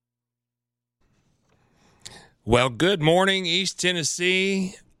Well, good morning, East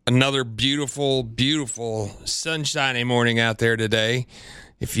Tennessee. Another beautiful, beautiful sunshiny morning out there today.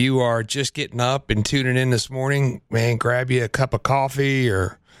 If you are just getting up and tuning in this morning, man, grab you a cup of coffee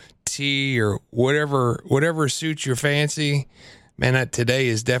or tea or whatever suits your fancy. Man, today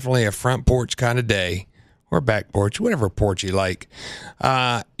is definitely a front porch kind of day, or back porch, whatever porch you like.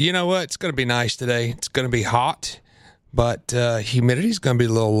 You know what? It's going to be nice today. It's going to be hot. But humidity is going to be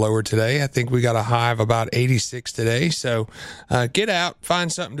a little lower today. I think we got a high of about 86 today. So get out, find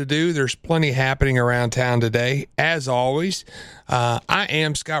something to do. There's plenty happening around town today. As always, I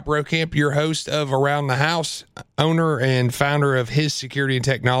am Scott Brokamp, your host of Around the House, owner and founder of His Security and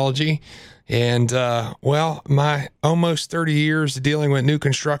Technology. And, my almost 30 years dealing with new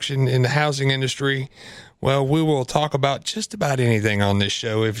construction in the housing industry. Well, we will talk about just about anything on this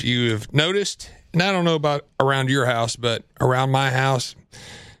show. If you have noticed, and I don't know about around your house, but around my house,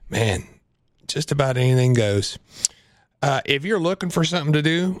 man, just about anything goes. If you're looking for something to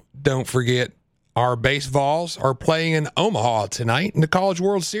do, don't forget our base Vols are playing in Omaha tonight in the College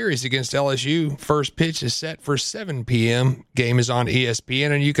World Series against LSU. First pitch is set for 7 p.m. Game is on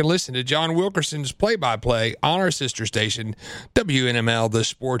ESPN, and you can listen to John Wilkerson's play-by-play on our sister station, WNML, The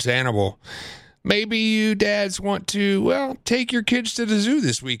Sports Animal. Maybe you dads want to, take your kids to the zoo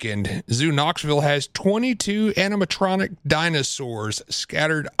this weekend. Zoo Knoxville has 22 animatronic dinosaurs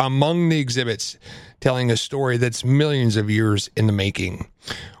scattered among the exhibits, telling a story that's millions of years in the making.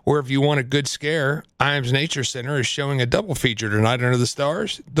 Or if you want a good scare, Iams Nature Center is showing a double feature tonight under the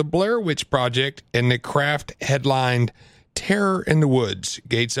stars, The Blair Witch Project and the Craft headlined Terror in the Woods.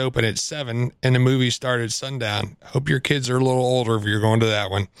 Gates open at 7 and the movie started at sundown. Hope your kids are a little older if you're going to that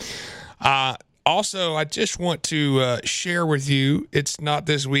one. Also, I just want to share with you, it's not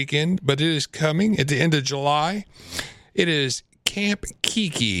this weekend, but it is coming at the end of July. It is Camp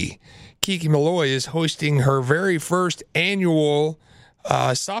Kiki. Kiki Malloy is hosting her very first annual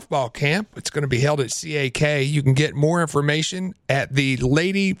softball camp. It's going to be held at CAK. You can get more information at the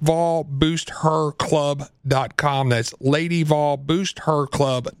LadyVolBoostHerClub.com. That's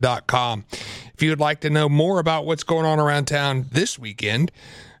LadyVolBoostHerClub.com. If you would like to know more about what's going on around town this weekend,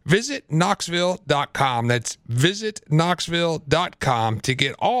 visit Knoxville.com. That's visitknoxville.com to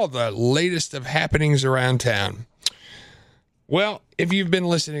get all the latest of happenings around town. Well, if you've been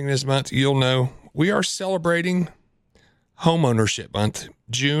listening this month, you'll know we are celebrating Homeownership Month.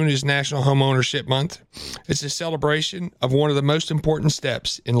 June is National Homeownership Month. It's a celebration of one of the most important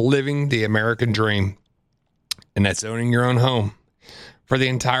steps in living the American dream, and that's owning your own home. For the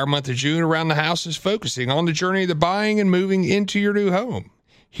entire month of June, Around the House is focusing on the journey to buying and moving into your new home.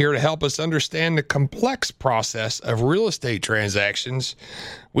 Here to help us understand the complex process of real estate transactions,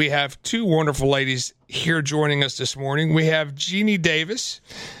 we have two wonderful ladies here joining us this morning. We have Jeannie Davis,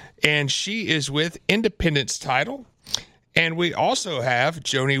 and she is with Independence Title. And we also have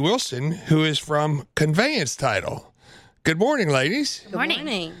Joni Wilson, who is from Conveyance Title. Good morning, ladies. Good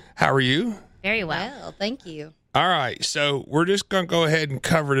morning. How are you? Very well, thank you. All right, so we're just going to go ahead and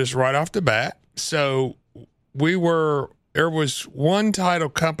cover this right off the bat. So there was one title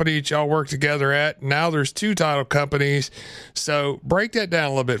company that y'all work together at. Now there's two title companies. So break that down a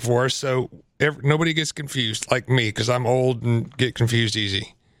little bit for us so nobody gets confused like me, because I'm old and get confused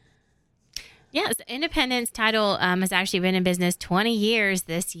easy. Yes, Independence Title has actually been in business 20 years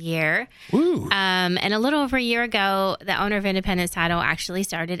this year. Woo. And a little over a year ago, the owner of Independence Title actually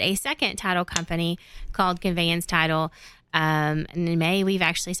started a second title company called Conveyance Title. And in May, we've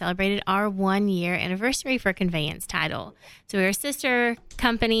actually celebrated our 1-year anniversary for Conveyance Title. So we're sister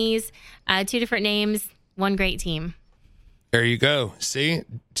companies, two different names, one great team. There you go. See,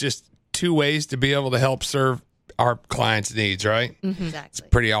 just two ways to be able to help serve our clients' needs, right? Mm-hmm. Exactly. It's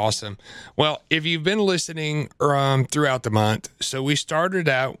pretty awesome. Well, if you've been listening throughout the month, so we started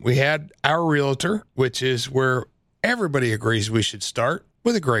out, we had our realtor, which is where everybody agrees we should start,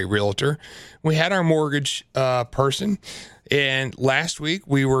 with a great realtor. We had our mortgage person, and last week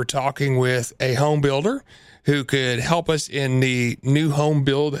we were talking with a home builder who could help us in the new home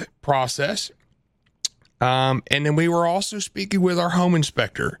build process. And then we were also speaking with our home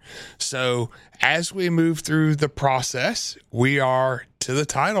inspector. So as we move through the process, we are to the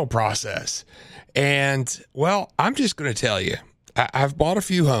title process. And, well, I'm just going to tell you, I've bought a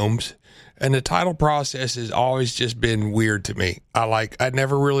few homes, and the title process has always just been weird to me. I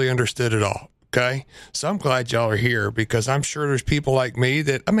never really understood it all. Okay. So I'm glad y'all are here, because I'm sure there's people like me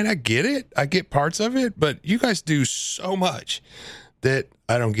that, I get it. I get parts of it, but you guys do so much that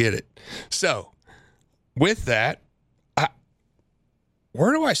I don't get it. So with that,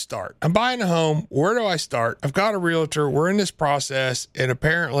 where do I start? I'm buying a home. Where do I start? I've got a realtor. We're in this process, and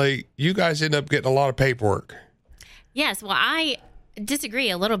apparently you guys end up getting a lot of paperwork. Yes. Well, I disagree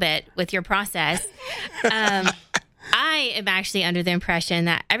a little bit with your process. I am actually under the impression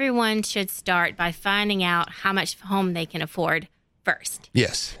that everyone should start by finding out how much home they can afford first.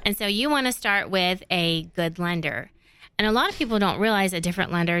 Yes. And so you want to start with a good lender. And a lot of people don't realize that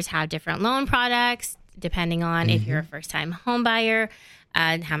different lenders have different loan products, depending on if you're a first-time home buyer,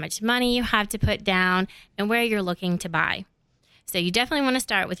 how much money you have to put down, and where you're looking to buy. So you definitely want to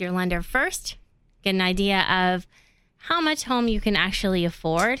start with your lender first, get an idea of how much home you can actually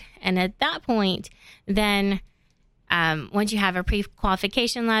afford. And at that point, then once you have a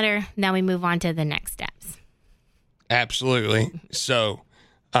pre-qualification letter, then we move on to the next steps. Absolutely. So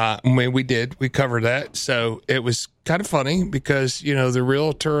we covered that. So it was kind of funny because, the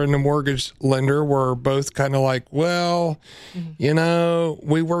realtor and the mortgage lender were both kind of like, well,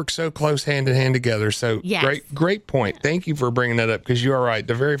 we work so close hand in hand together. So yes. Great point. Thank you for bringing that up, because you are right.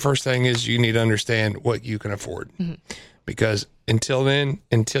 The very first thing is you need to understand what you can afford, because until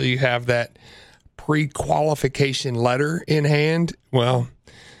you have that pre-qualification letter in hand, well,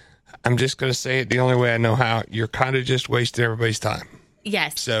 I'm just going to say it the only way I know how, you're kind of just wasting everybody's time.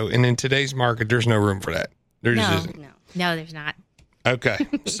 Yes. So, and in today's market, there's no room for that. There just isn't. No, there's not. Okay.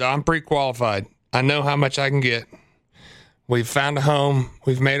 So I'm pre-qualified. I know how much I can get. We've found a home.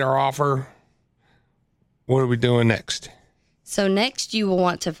 We've made our offer. What are we doing next? So next you will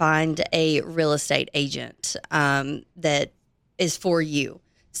want to find a real estate agent that is for you.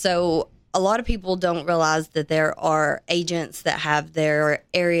 So a lot of people don't realize that there are agents that have their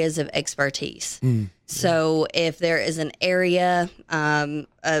areas of expertise. So if there is an area,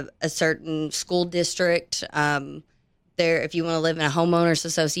 a certain school district, if you want to live in a homeowners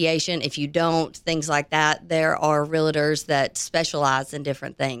association, if you don't, things like that, there are realtors that specialize in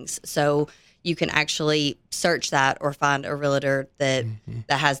different things. So you can actually search that or find a realtor that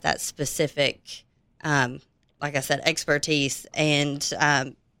has that specific, like I said, expertise,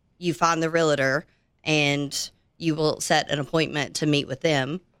 and you find the realtor and you will set an appointment to meet with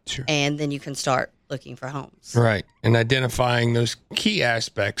them. Sure. And then you can start looking for homes. Right. And identifying those key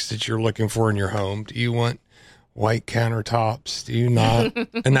aspects that you're looking for in your home. Do you want white countertops? Do you not?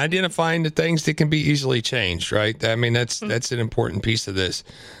 And identifying the things that can be easily changed, right? I mean, that's an important piece of this.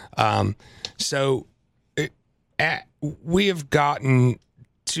 We have gotten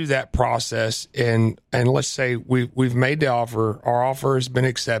to that process, and let's say we've made the offer, our offer has been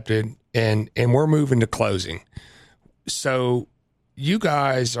accepted, and we're moving to closing. So you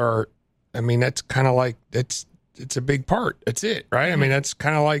guys are, that's kind of like, it's a big part. That's it, right? That's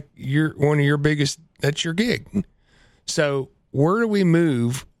kind of like one of your biggest, that's your gig. So where do we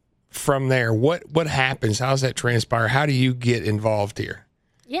move from there? What happens? How does that transpire? How do you get involved here?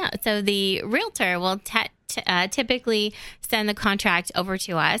 Yeah. So the realtor will typically send the contract over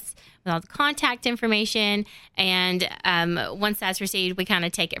to us with all the contact information. And once that's received, we kind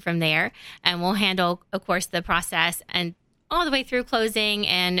of take it from there, and we'll handle, of course, the process and all the way through closing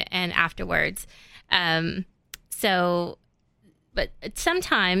and afterwards. But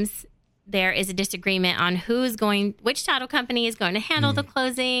sometimes there is a disagreement on which title company is going to handle the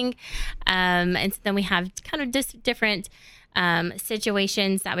closing. And so then we have kind of just different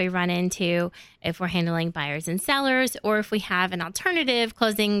situations that we run into if we're handling buyers and sellers, or if we have an alternative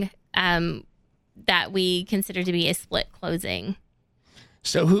closing that we consider to be a split closing.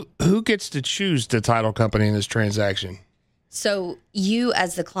 So who gets to choose the title company in this transaction? So you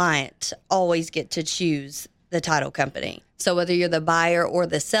as the client always get to choose the title company. So whether you're the buyer or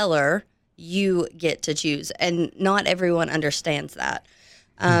the seller, you get to choose. And not everyone understands that.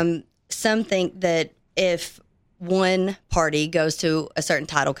 Some think that if one party goes to a certain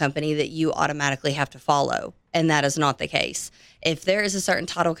title company that you automatically have to follow. And that is not the case. If there is a certain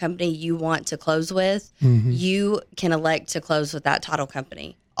title company you want to close with, you can elect to close with that title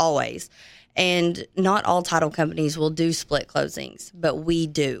company always. And not all title companies will do split closings, but we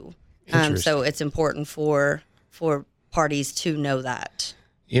do. So it's important for parties to know that.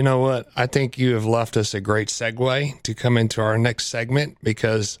 You know what? I think you have left us a great segue to come into our next segment,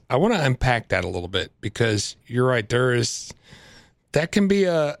 because I want to unpack that a little bit, because you're right. That can be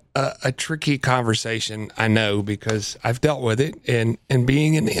a tricky conversation. I know, because I've dealt with it, and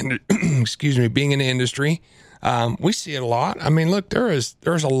being in the being in the industry, we see it a lot. Look, there's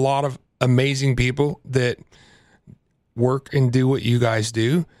a lot of amazing people that work and do what you guys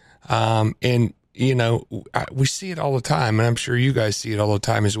do. We see it all the time, and I'm sure you guys see it all the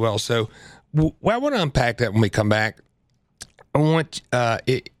time as well. So I want to unpack that when we come back. I want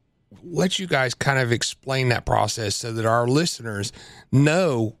let you guys kind of explain that process so that our listeners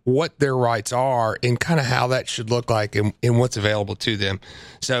know what their rights are and kind of how that should look like and what's available to them.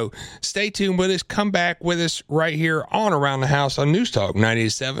 So stay tuned with us. Come back with us right here on Around the House on News Talk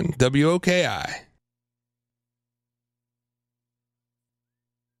 98.7 WOKI.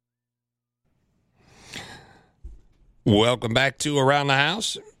 Welcome back to Around the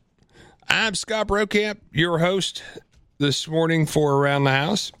House. I'm Scott Brokamp, your host this morning for Around the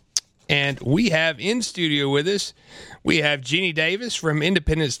House. And we have in studio with us, we have Genie Davis from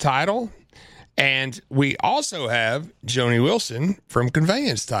Independence Title. And we also have Joni Wilson from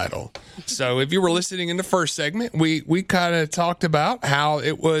Conveyance Title. So if you were listening in the first segment, we kind of talked about how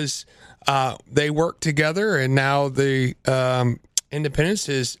it was, they worked together, and now the Independence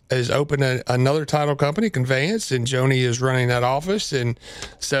has opened another title company, Conveyance, and Joni is running that office. And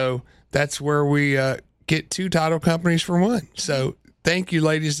so that's where we get two title companies for one. So thank you,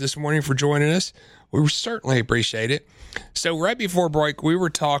 ladies, this morning for joining us. We certainly appreciate it. So right before break, we were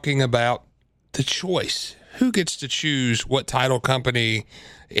talking about the choice. Who gets to choose what title company?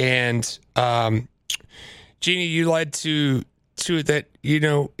 And Jeannie, you led to that,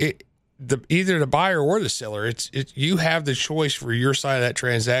 either the buyer or the seller, it's you have the choice for your side of that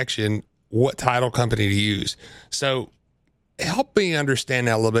transaction, what title company to use. So help me understand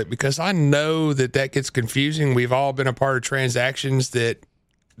that a little bit, because I know that gets confusing. We've all been a part of transactions that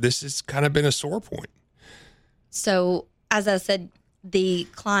this has kind of been a sore point. So, as I said, the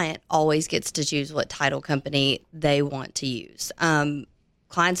client always gets to choose what title company they want to use.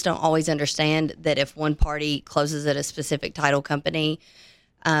 Clients don't always understand that if one party closes at a specific title company,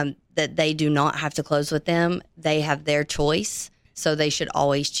 that they do not have to close with them. They have their choice, so they should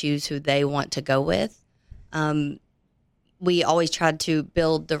always choose who they want to go with. We always try to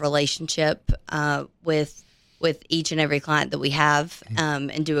build the relationship with each and every client that we have,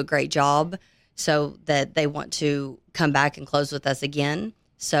 and do a great job so that they want to come back and close with us again.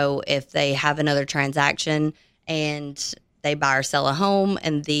 So if they have another transaction and they buy or sell a home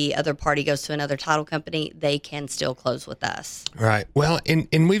and the other party goes to another title company, they can still close with us. Right. Well,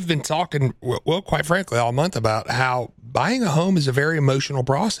 and we've been talking, well, quite frankly, all month about how buying a home is a very emotional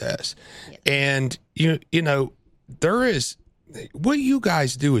process. Yes. And, there is, what you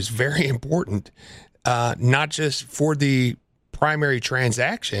guys do is very important, not just for the primary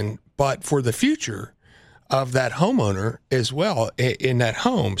transaction, but for the future of that homeowner as well in that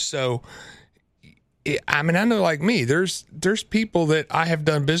home. So, I know, like me, there's people that I have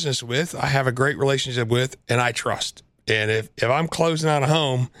done business with, I have a great relationship with, and I trust. And if I'm closing on a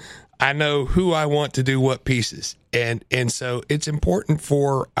home, I know who I want to do what pieces. And so it's important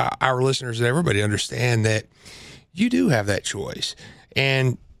for our listeners and everybody to understand that you do have that choice.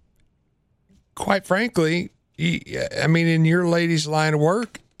 And quite frankly, in your ladies' line of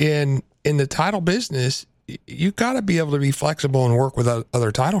work, in the title business, you got to be able to be flexible and work with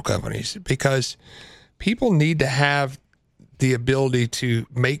other title companies, because people need to have the ability to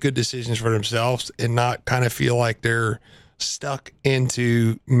make good decisions for themselves and not kind of feel like they're stuck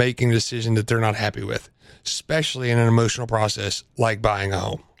into making a decision that they're not happy with, especially in an emotional process like buying a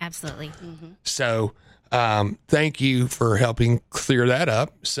home. Absolutely. Mm-hmm. So thank you for helping clear that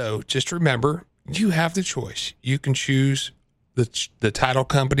up. So just remember, you have the choice. You can choose the title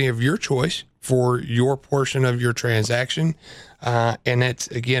company of your choice for your portion of your transaction. And it's,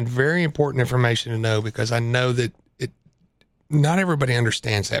 again, very important information to know, because I know that not everybody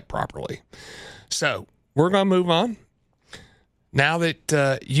understands that properly. So we're going to move on. Now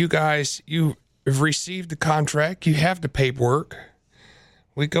that you have received the contract, you have the paperwork,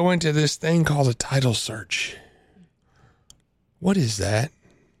 we go into this thing called a title search. What is that?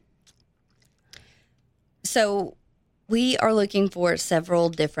 So we are looking for several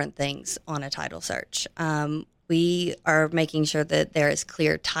different things on a title search. We are making sure that there is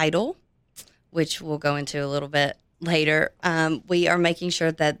clear title, which we'll go into a little bit later. We are making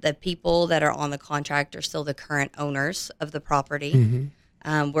sure that the people that are on the contract are still the current owners of the property.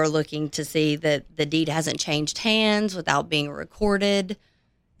 Mm-hmm. We're looking to see that the deed hasn't changed hands without being recorded.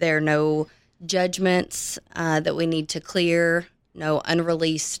 There are no judgments that we need to clear, no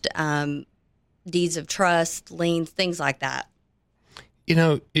unreleased deeds of trust, liens, things like that.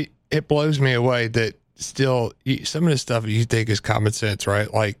 It blows me away that still some of the stuff you think is common sense,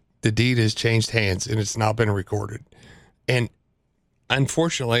 right? Like the deed has changed hands and it's not been recorded. And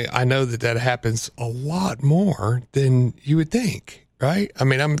unfortunately, I know that happens a lot more than you would think, right? I'm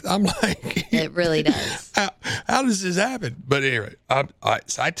like, it really does. How does this happen? But anyway,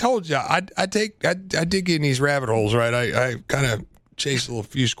 I told you, I dig in these rabbit holes, right? I kind of chase a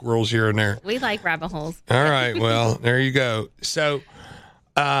few squirrels here and there. We like rabbit holes. All right. Well, there you go. So,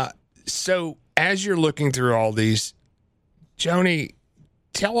 So as you're looking through all these, Joni,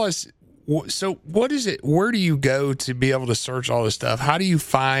 tell us, so what is it? Where do you go to be able to search all this stuff? I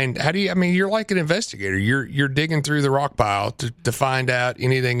mean, you're like an investigator. You're digging through the rock pile to find out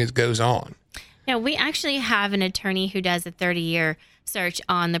anything that goes on. Yeah, we actually have an attorney who does a 30-year search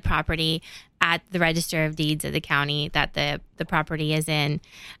on the property at the Register of Deeds of the county that the property is in.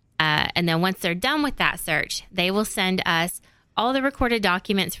 And then once they're done with that search, they will send us all the recorded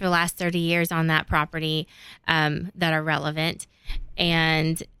documents for the last 30 years on that property that are relevant,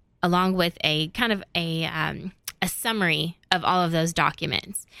 and along with a kind of a summary of all of those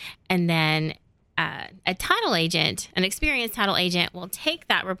documents. And then a title agent, an experienced title agent, will take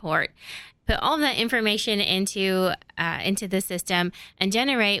that report, put all of that information into the system, and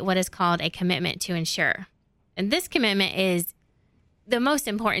generate what is called a commitment to insure. And this commitment is the most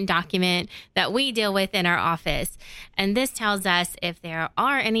important document that we deal with in our office. And this tells us if there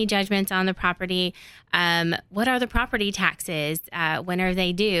are any judgments on the property, what are the property taxes, when are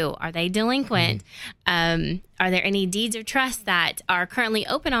they due, are they delinquent, are there any deeds of trust that are currently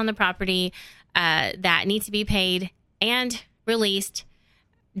open on the property that need to be paid and released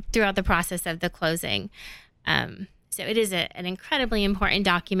throughout the process of the closing. So it is an incredibly important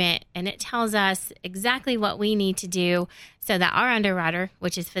document, and it tells us exactly what we need to do so that our underwriter,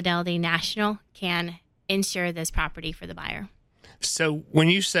 which is Fidelity National, can insure this property for the buyer. So when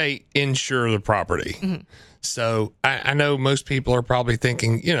you say insure the property, so I know most people are probably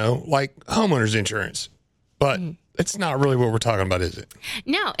thinking, like homeowners insurance, but it's not really what we're talking about, is it?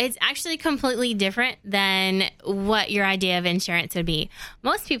 No, it's actually completely different than what your idea of insurance would be.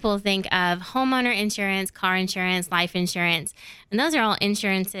 Most people think of homeowner insurance, car insurance, life insurance, and those are all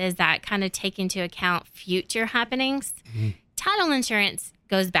insurances that kind of take into account future happenings. Title insurance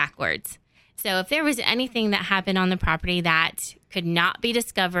goes backwards. So if there was anything that happened on the property that could not be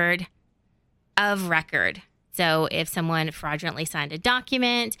discovered of record, so if someone fraudulently signed a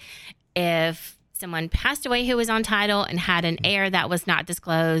document, if someone passed away who was on title and had an heir that was not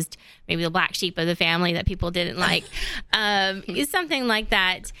disclosed, maybe the black sheep of the family that people didn't like, something like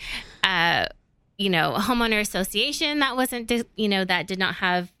that. A homeowner association that wasn't, that did not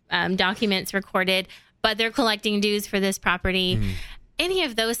have documents recorded, but they're collecting dues for this property. Any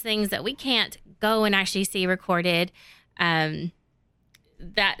of those things that we can't go and actually see recorded, that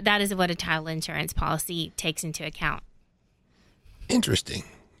is what a title insurance policy takes into account. Interesting.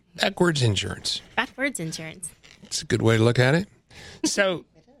 Backwards insurance. Backwards insurance. It's a good way to look at it. So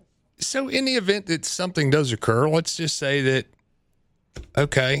in the event that something does occur, let's just say that,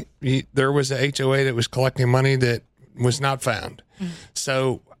 okay, there was a HOA that was collecting money that was not found.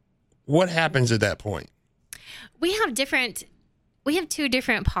 So what happens at that point? We have two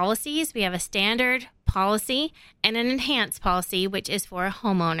different policies. We have a standard policy and an enhanced policy, which is for a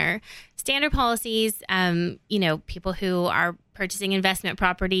homeowner. Standard policies, people who are purchasing investment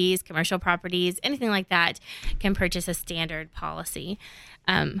properties, commercial properties, anything like that can purchase a standard policy.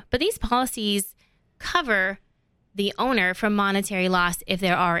 But these policies cover the owner from monetary loss if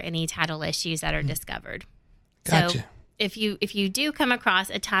there are any title issues that are discovered. Gotcha. So if you do come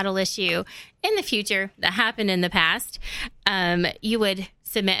across a title issue in the future that happened in the past, you would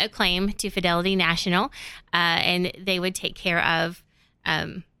submit a claim to Fidelity National, and they would take care of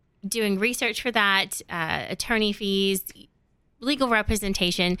doing research for that, attorney fees, legal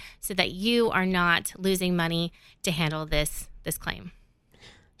representation, so that you are not losing money to handle this claim.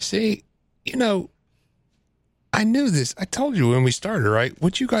 See, I knew this. I told you when we started, right?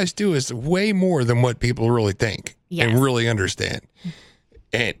 What you guys do is way more than what people really think and really understand.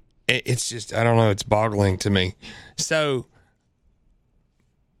 And it's just, I don't know, it's boggling to me. So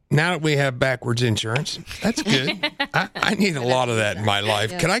now that we have backwards insurance, that's good. I need a lot of that in my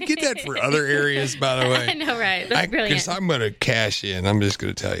life. Can I get that for other areas, by the way? I know, right? That's brilliant. Because I'm going to cash in. I'm just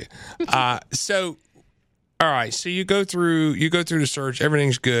going to tell you. So, all right. So you go through the search.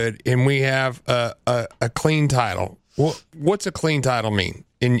 Everything's good, and we have a clean title. What's a clean title mean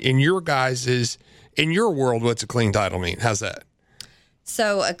in your world? What's a clean title mean? How's that?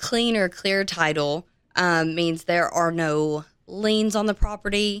 So a clean or clear title means there are no liens on the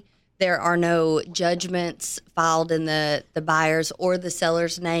property. There are no judgments filed in the buyer's or the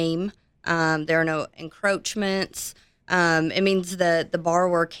seller's name. There are no encroachments. It means that the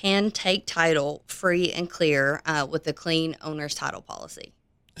borrower can take title free and clear with a clean owner's title policy.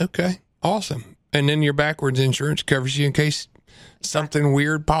 Okay, awesome. And then your backwards insurance covers you in case something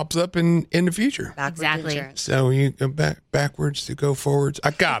weird pops up in the future. Exactly. Insurance. So you go backwards to go forwards.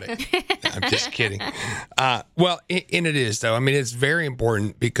 I got it. I'm just kidding. Well, and it is, though. I mean, it's very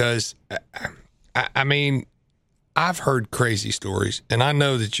important because, I mean, I've heard crazy stories, and I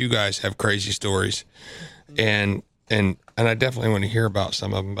know that you guys have crazy stories, and I definitely want to hear about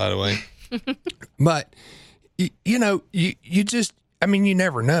some of them, by the way. But you just, I mean, you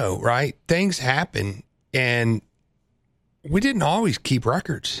never know, right? Things happen, and we didn't always keep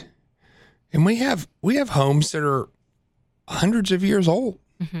records, and we have homes that are hundreds of years old,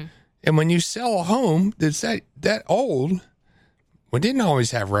 and when you sell a home that's that old, we didn't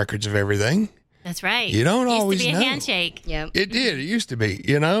always have records of everything. That's right. You don't always know. Used to be a handshake. Yeah. It did. It used to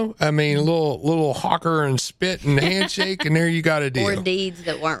be, I mean, a little hawker and spit and handshake, and there you got a deal. Or deeds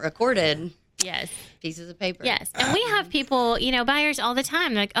that weren't recorded. Yes. Pieces of paper. Yes. And we have people, buyers all the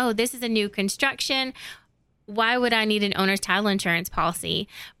time. Like, oh, this is a new construction. Why would I need an owner's title insurance policy?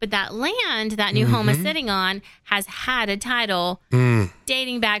 But that land that new home is sitting on has had a title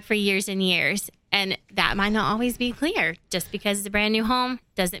dating back for years and years. And that might not always be clear. Just because it's a brand new home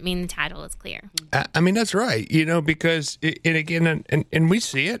doesn't mean the title is clear. I mean, that's right. Because, and we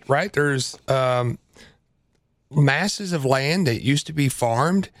see it, right? There's masses of land that used to be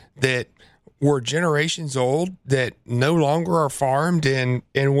farmed that were generations old that no longer are farmed, and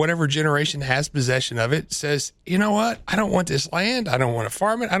whatever generation has possession of it says, you know what? I don't want this land. I don't want to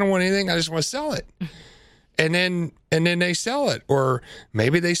farm it. I don't want anything. I just want to sell it. And then they sell it, or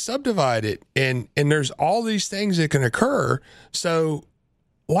maybe they subdivide it, and there's all these things that can occur. So,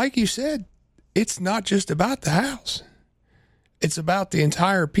 like you said, it's not just about the house; it's about the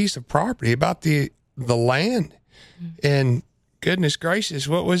entire piece of property, about the land. And goodness gracious,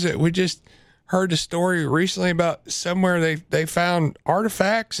 what was it? We just heard a story recently about somewhere they found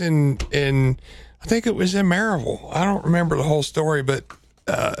artifacts, and I think it was in Maryville. I don't remember the whole story, but.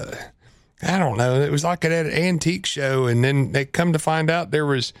 I don't know. It was like at an antique show, and then they come to find out there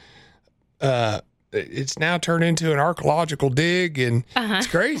was, it's now turned into an archaeological dig, and it's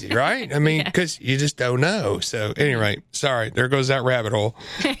crazy, right? I mean, because you just don't know. So anyway, sorry, there goes that rabbit hole.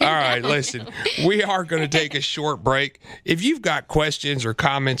 All right, listen, we are going to take a short break. If you've got questions or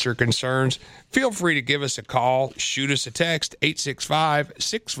comments or concerns, feel free to give us a call, shoot us a text,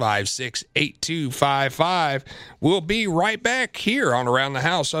 865-656-8255. We'll be right back here on Around the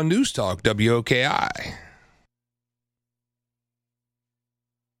House on News Talk WOKI.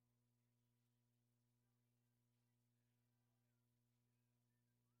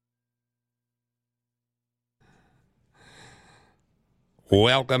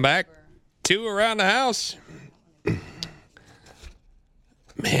 Welcome back to Around the House.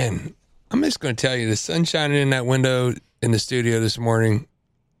 Man, I'm just going to tell you, the sun shining in that window in the studio this morning,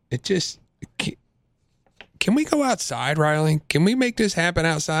 it just, can we go outside, Riley? Can we make this happen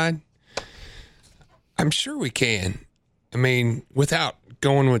outside? I'm sure we can. I mean, without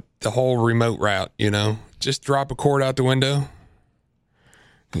going with the whole remote route, just drop a cord out the window.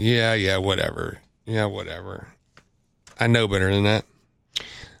 Yeah, whatever. Yeah, whatever. I know better than that.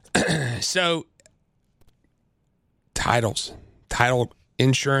 So, title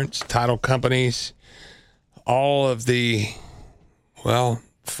insurance, title companies, all of the,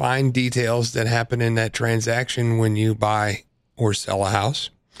 fine details that happen in that transaction when you buy or sell a house.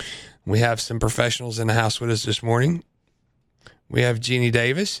 We have some professionals in the house with us this morning. We have Jeannie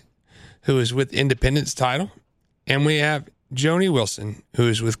Davis, who is with Independence Title, and we have Joni Wilson, who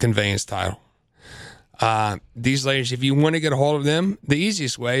is with Conveyance Title. These ladies, if you want to get a hold of them, the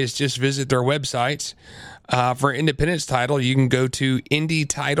easiest way is just visit their websites. For Independence Title, you can go to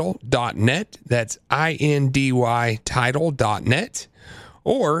indytitle.net. That's INDY title.net.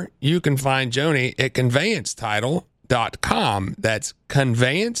 Or you can find Joni at conveyancetitle.com. That's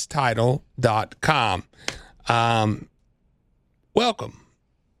conveyancetitle.com. Welcome.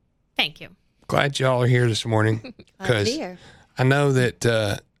 Thank you. Glad y'all are here this morning, because I know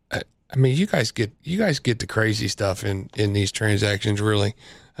that I mean, you guys get the crazy stuff in these transactions, really.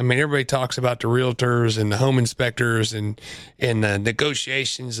 I mean, everybody talks about the realtors and the home inspectors and the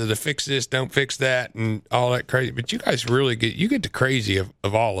negotiations of the fix this, don't fix that, and all that crazy. But you guys really get the crazy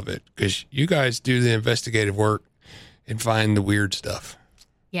of all of it, because you guys do the investigative work and find the weird stuff.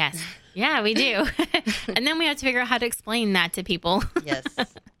 Yes. Yeah, we do. And then we have to figure out how to explain that to people. Yes.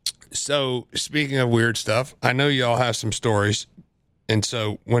 So, speaking of weird stuff, I know y'all have some stories. And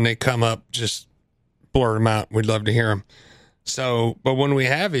so when they come up, just blurt them out. We'd love to hear them. So, but when we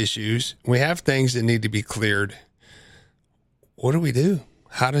have issues, we have things that need to be cleared. What do we do?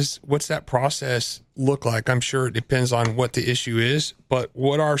 What's that process look like? I'm sure it depends on what the issue is, but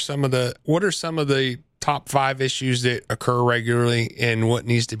what are some of the top 5 issues that occur regularly, and what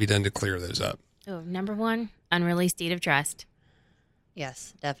needs to be done to clear those up? Oh, number 1, unreleased deed of trust.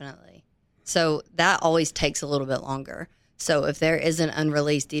 Yes, definitely. So that always takes a little bit longer. So if there is an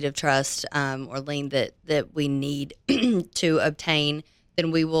unreleased deed of trust or lien that we need to obtain,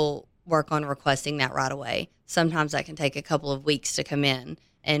 then we will work on requesting that right away. Sometimes that can take a couple of weeks to come in,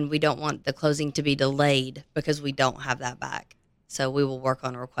 and we don't want the closing to be delayed because we don't have that back. So we will work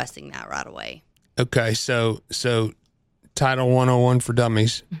on requesting that right away. Okay, so Title 101 for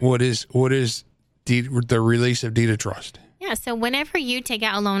dummies. What is the release of deed of trust? Yeah, so whenever you take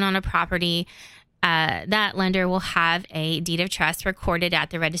out a loan on a property, that lender will have a deed of trust recorded at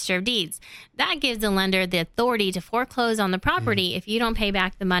the Register of Deeds. That gives the lender the authority to foreclose on the property if you don't pay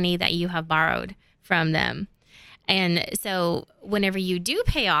back the money that you have borrowed from them. And so whenever you do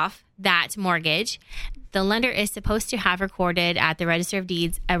pay off that mortgage, the lender is supposed to have recorded at the Register of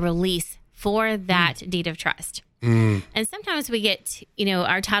Deeds a release for that deed of trust. And sometimes we get,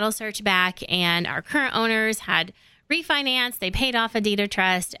 our title search back and our current owners had refinanced, they paid off a deed of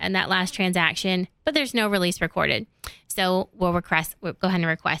trust and that last transaction, but there's no release recorded. So we'll go ahead and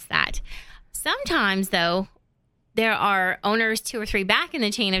request that. Sometimes, though, there are owners 2 or 3 back in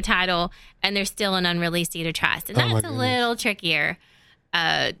the chain of title and there's still an unreleased deed of trust. And that's a little trickier.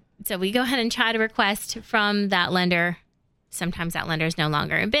 So we go ahead and try to request from that lender. Sometimes that lender is no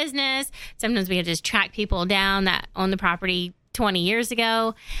longer in business. Sometimes we just track people down that owned the property 20 years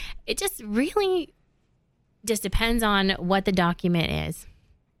ago. It just really just depends on what the document is.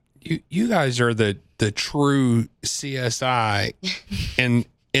 You guys are the true CSI in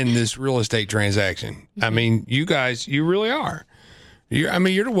this real estate transaction. I mean, you guys, you really are.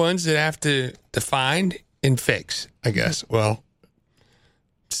 You're the ones that have to find and fix, I guess. Well,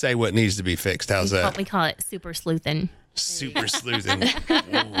 say what needs to be fixed. How's that? We call it super sleuthing. Super sleuthing.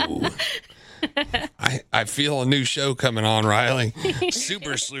 I feel a new show coming on, Riley.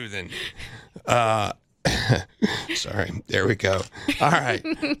 Super sleuthing. Sorry. There we go. All right.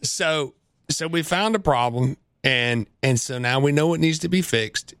 So we found a problem and so now we know what needs to be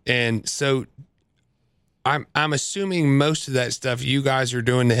fixed. And so I'm assuming most of that stuff you guys are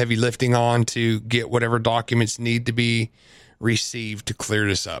doing the heavy lifting on to get whatever documents need to be received to clear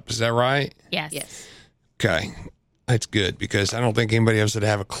this up. Is that right? Yes. Okay. That's good because I don't think anybody else would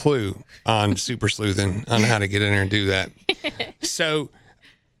have a clue on super sleuthing on how to get in there and do that. So,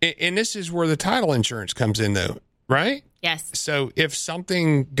 and this is where the title insurance comes in though, right? Yes. So if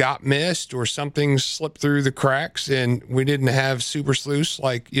something got missed or something slipped through the cracks and we didn't have super sleuths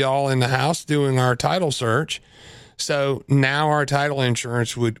like y'all in the house doing our title search, so now our title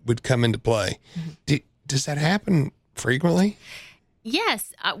insurance would come into play. Does that happen frequently?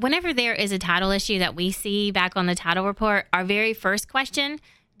 Yes. Whenever there is a title issue that we see back on the title report, our very first question,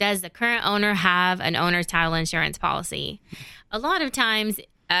 does the current owner have an owner's title insurance policy? A lot of times,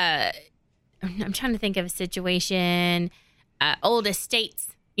 I'm trying to think of a situation, old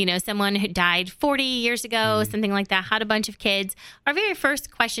estates, someone who died 40 years ago, something like that, had a bunch of kids. Our very first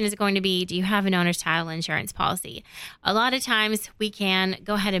question is going to be, do you have an owner's title insurance policy? A lot of times we can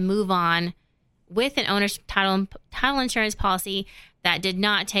go ahead and move on with an owner's title insurance policy that did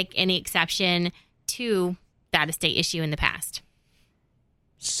not take any exception to that estate issue in the past.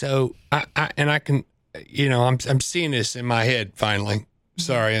 So I'm seeing this in my head finally.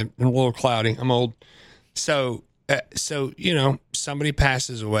 Sorry, I'm a little cloudy. I'm old. So somebody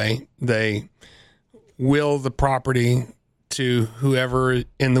passes away. They will the property to whoever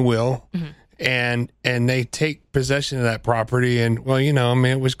in the will, and they take possession of that property. And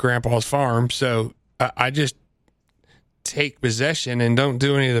it was Grandpa's farm, so I just take possession and don't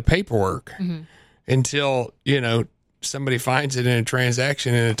do any of the paperwork until somebody finds it in a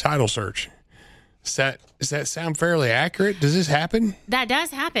transaction in a title search. Does that sound fairly accurate? Does this happen? That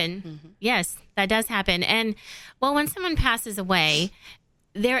does happen. Yes, that does happen. And when someone passes away,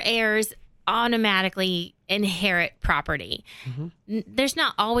 their heirs automatically inherit property. There's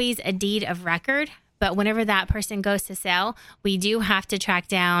not always a deed of record, but whenever that person goes to sell, we do have to track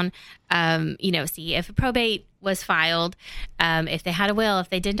down, see if a probate was filed, if they had a will, if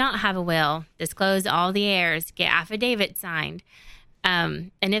they did not have a will, disclose all the heirs, get affidavits signed.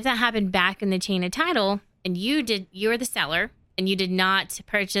 And if that happened back in the chain of title and you're the seller and you did not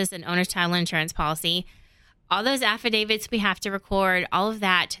purchase an owner's title insurance policy, all those affidavits we have to record, all of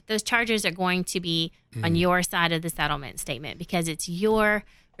that, those charges are going to be on your side of the settlement statement because it's your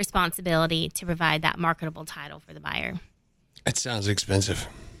responsibility to provide that marketable title for the buyer. That sounds expensive.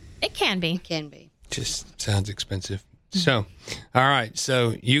 It can be. Just sounds expensive. So, all right.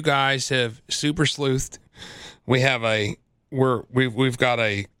 So you guys have super sleuthed. We have we've got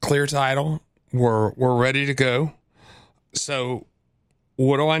a clear title. We're ready to go. So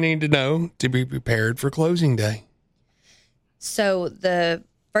what do I need to know to be prepared for closing day? So the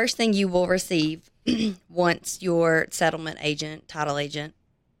first thing you will receive once your settlement agent, title agent,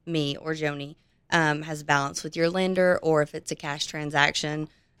 me or Joni, has balance with your lender, or if it's a cash transaction,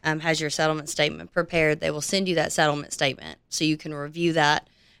 has your settlement statement prepared, they will send you that settlement statement so you can review that,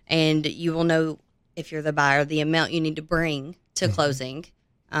 and you will know, if you're the buyer, the amount you need to bring to closing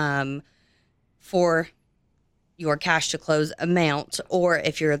for your cash to close amount, or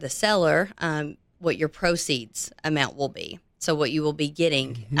if you're the seller, what your proceeds amount will be. So what you will be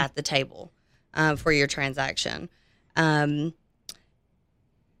getting at the table for your transaction. And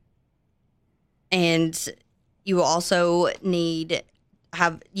you will also need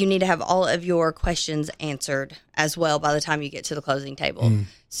to have all of your questions answered as well by the time you get to the closing table.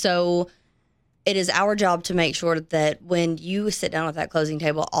 So it is our job to make sure that when you sit down at that closing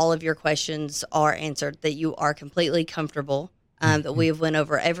table, all of your questions are answered, that you are completely comfortable, that we have went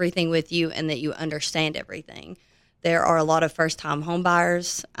over everything with you, and that you understand everything. There are a lot of first-time home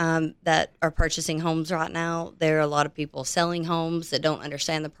buyers that are purchasing homes right now. There are a lot of people selling homes that don't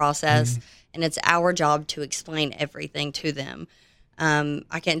understand the process, and it's our job to explain everything to them.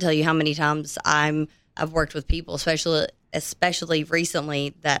 I can't tell you how many times I've worked with people, especially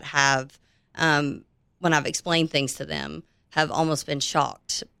recently, that have, when I've explained things to them, have almost been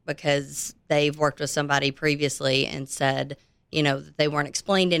shocked because they've worked with somebody previously and said, that they weren't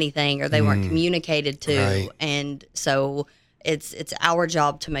explained anything or they weren't communicated to. Right. And so it's our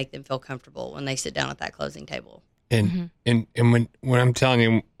job to make them feel comfortable when they sit down at that closing table. And when I'm telling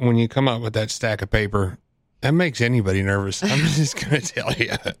you, when you come up with that stack of paper, that makes anybody nervous. I'm just going to tell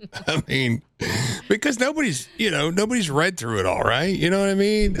you. I mean, because nobody's read through it all, right? You know what I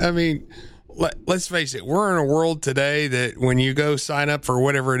mean? I mean, let's face it. We're in a world today that when you go sign up for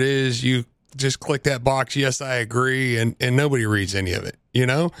whatever it is, you just click that box, yes, I agree, and nobody reads any of it,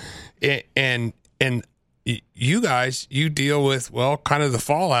 and you guys, you deal with, kind of the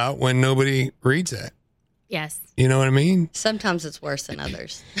fallout when nobody reads that. Yes. You know what I mean? Sometimes it's worse than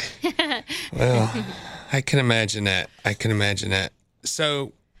others. Well, I can imagine that.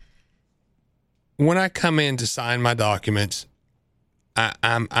 So when I come in to sign my documents,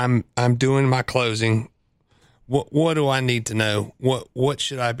 I'm doing my closing. What do I need to know? What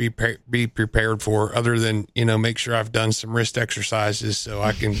should I be prepared for, other than, make sure I've done some wrist exercises so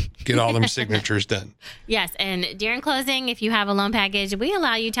I can get all them signatures done? Yes. And during closing, if you have a loan package, we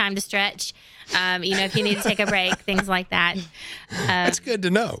allow you time to stretch. If you need to take a break, things like that. That's good to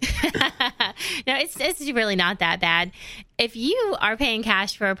know. No, it's really not that bad. If you are paying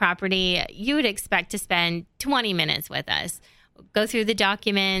cash for a property, you would expect to spend 20 minutes with us. Go through the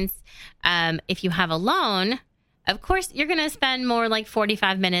documents. If you have a loan, of course, you're going to spend more like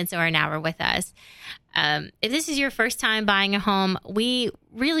 45 minutes or an hour with us. If this is your first time buying a home, we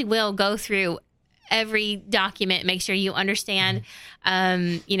really will go through every document, make sure you understand,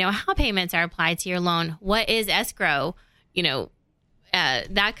 how payments are applied to your loan. What is escrow?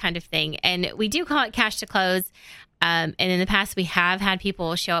 That kind of thing. And we do call it cash to close. And in the past, we have had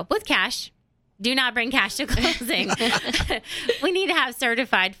people show up with cash. Do not bring cash to closing. We need to have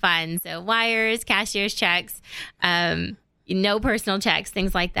certified funds. So wires, cashier's checks, no personal checks,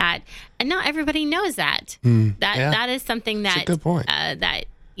 things like that. And not everybody knows that. That is something that, that's a good point. That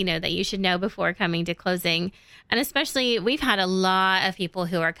you should know before coming to closing. And especially, we've had a lot of people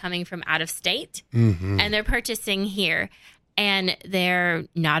who are coming from out of state and they're purchasing here, and they're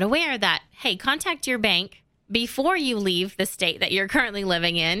not aware that, hey, contact your bank before you leave the state that you're currently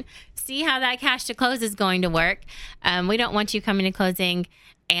living in. See how that cash to close is going to work. We don't want you coming to closing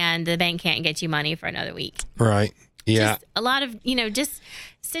and the bank can't get you money for another week. Right. Yeah. Just a lot of, just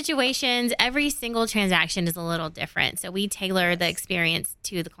situations. Every single transaction is a little different. So we tailor the experience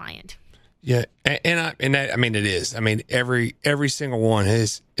to the client. Yeah. It is. I mean, every single one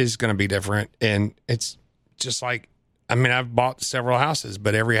is going to be different. And it's just like, I've bought several houses,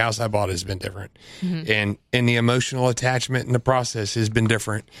 but every house I bought has been different. And the emotional attachment in the process has been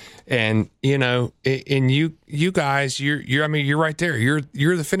different. And, and you guys, you're right there.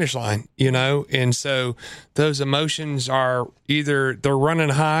 You're the finish line, and so those emotions are either they're running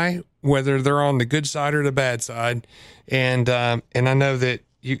high, whether they're on the good side or the bad side. And I know that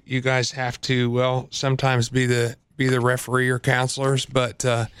you guys have to, sometimes be the referee or counselors, but,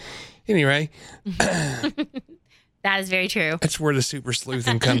 anyway, that is very true. That's where the super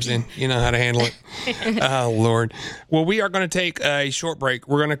sleuthing comes in. You know how to handle it. Oh, Lord. Well, we are going to take a short break.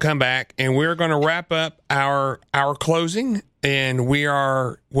 We're going to come back, and we're going to wrap up our closing. And we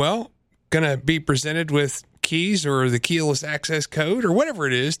are, going to be presented with keys or the keyless access code or whatever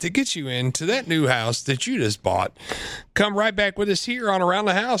it is to get you into that new house that you just bought. Come right back with us here on Around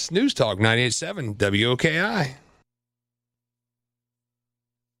the House, News Talk 98.7 WOKI.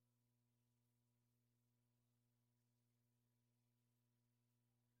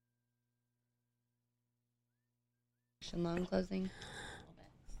 cash and loan closing?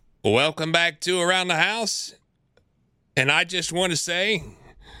 Welcome back to Around the House. And I just want to say,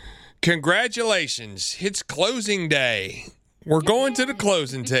 congratulations. It's closing day. We're going to the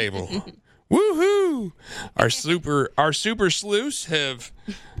closing table. Woohoo! Our super sleuths have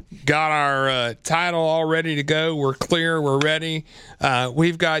got our title all ready to go. We're clear. We're ready.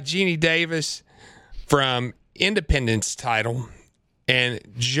 We've got Jeannie Davis from Independence Title and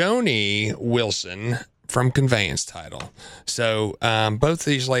Joni Wilson from Conveyance Title. So both of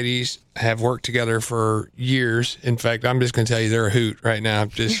these ladies have worked together for years. In fact, I'm just going to tell you they're a hoot right now.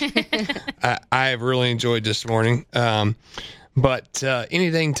 I have really enjoyed this morning. But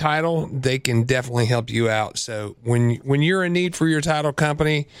anything title, they can definitely help you out. So when you're in need for your title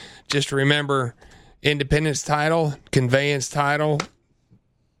company, just remember Independence Title, Conveyance Title,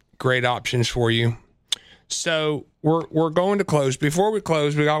 great options for you. So we're going to close. Before we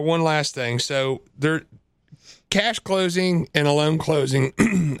close, we got one last thing. So there, cash closing and a loan closing,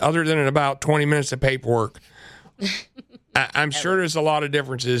 other than about 20 minutes of paperwork, I'm sure there's a lot of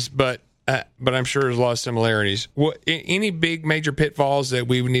differences, but I'm sure there's a lot of similarities. Any big major pitfalls that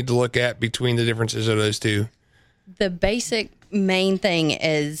we would need to look at between the differences of those two? The basic main thing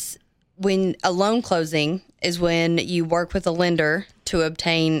is when a loan closing is when you work with a lender to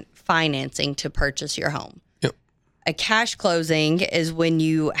obtain financing to purchase your home. Yep. A cash closing is when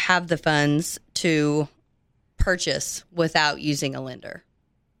you have the funds to purchase without using a lender.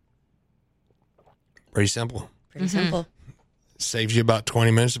 Pretty simple. Pretty simple. Saves you about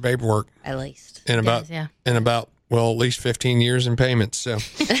 20 minutes of paperwork. At least. And about, at least 15 years in payments. So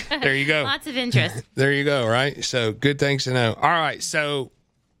there you go. Lots of interest. There you go, right? So good things to know. All right. So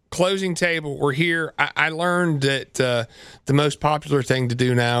closing table, we're here. I learned that the most popular thing to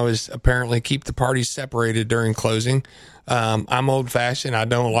do now is apparently keep the parties separated during closing. I'm old-fashioned. I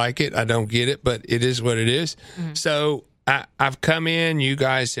don't like it. I don't get it, but it is what it is. Mm-hmm. So I've come in. You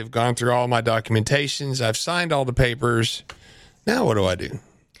guys have gone through all my documentations. I've signed all the papers. Now what do I do?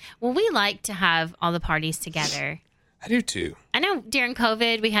 Well, we like to have all the parties together. I do too. I know during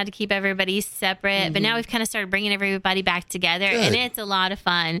COVID we had to keep everybody separate, but now we've kind of started bringing everybody back together, and it's a lot of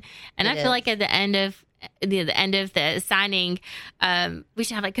fun. And I feel like at the end of the signing, we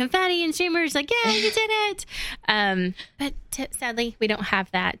should have like confetti and streamers, like, yeah, you did it. But sadly, we don't have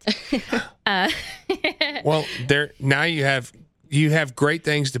that. Well, now you have great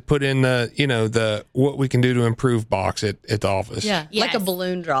things to put in the what we can do to improve box at the office. Yeah, like a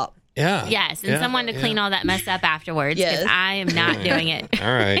balloon drop. Yeah. Yes, and someone to clean all that mess up afterwards, because I am not doing it.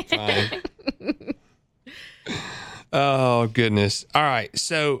 All right, fine. Oh, goodness. All right,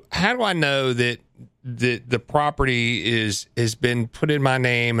 so how do I know that the property has been put in my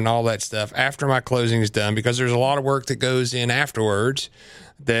name and all that stuff after my closing is done? Because there's a lot of work that goes in afterwards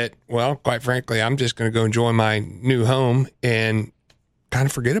that, well, quite frankly, I'm just going to go enjoy my new home and kind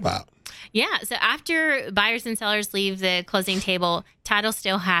of forget about. Yeah. So after buyers and sellers leave the closing table, title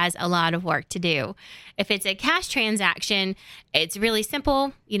still has a lot of work to do. If it's a cash transaction, it's really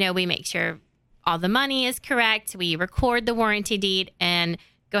simple. We make sure all the money is correct. We record the warranty deed and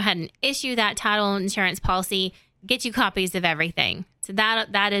go ahead and issue that title insurance policy, get you copies of everything. So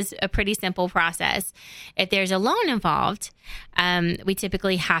that is a pretty simple process. If there's a loan involved, we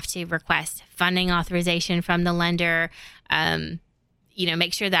typically have to request funding authorization from the lender,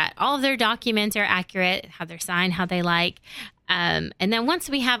 make sure that all of their documents are accurate, how they're signed, how they like. And then once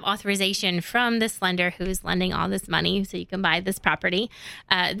we have authorization from this lender who's lending all this money so you can buy this property,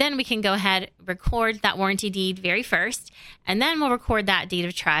 then we can go ahead, record that warranty deed very first, and then we'll record that deed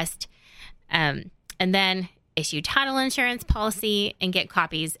of trust, and then issue title insurance policy and get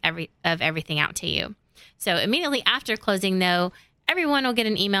copies of everything out to you. So immediately after closing, though, everyone will get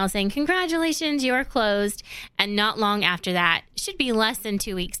an email saying, congratulations, you're closed. And not long after that, should be less than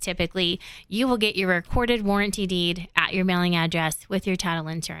 2 weeks typically, you will get your recorded warranty deed at your mailing address with your title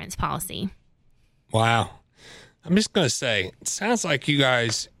insurance policy. Wow. I'm just going to say, it sounds like you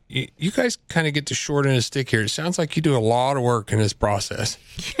guys kind of get the short end of the stick here. It sounds like you do a lot of work in this process.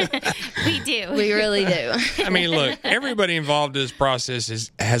 We do. We really do. I mean, look, everybody involved in this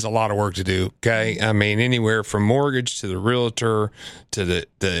process has a lot of work to do, okay? I mean, anywhere from mortgage to the realtor to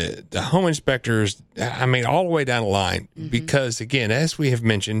the home inspectors, I mean, all the way down the line. Mm-hmm. Because, again, as we have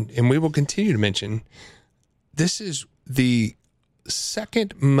mentioned, and we will continue to mention, this is the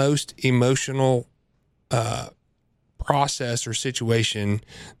second most emotional process or situation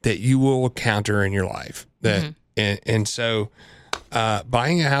that you will encounter in your life. And so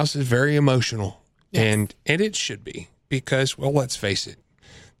buying a house is very emotional. Yes. And it should be, because, well, let's face it,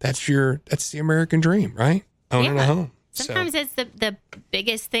 that's the American dream, right? Owning a home. Sometimes it's the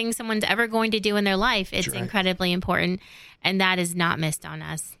biggest thing someone's ever going to do in their life. It's incredibly important, and that is not missed on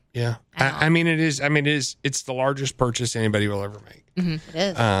us. Yeah. I mean, it is. I mean, it's the largest purchase anybody will ever make. Mm-hmm.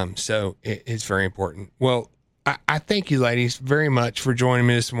 It is. So it's very important. Well, I thank you, ladies, very much for joining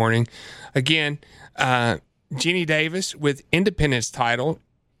me this morning. Again, Jeannie Davis with Independence Title,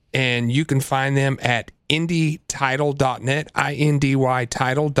 and you can find them at indytitle.net,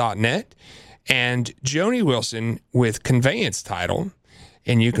 INDY-title.net, and Joni Wilson with Conveyance Title,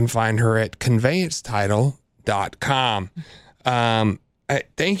 and you can find her at conveyancetitle.com.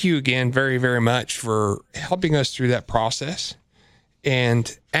 Thank you again very, very much for helping us through that process.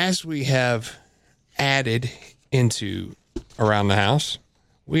 And as we have added into Around the House,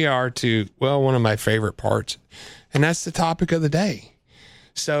 we are to, one of my favorite parts, and that's the topic of the day.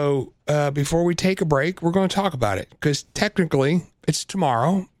 So before we take a break, we're going to talk about it because technically it's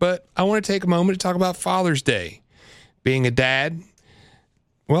tomorrow, but I want to take a moment to talk about Father's Day. Being a dad,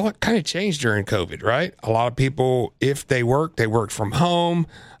 well, it kind of changed during COVID, right? A lot of people, if they worked from home,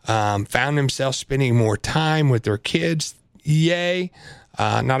 found themselves spending more time with their kids. Yay.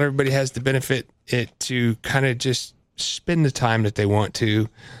 Not everybody has the benefit to kind of just spend the time that they want to.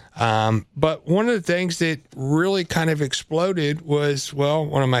 But one of the things that really kind of exploded was,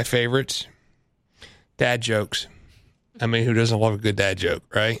 one of my favorites, dad jokes. I mean, who doesn't love a good dad joke,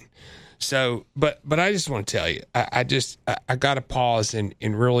 right? So, but I just want to tell you, I got to pause and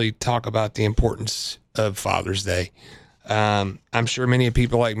really talk about the importance of Father's Day. I'm sure many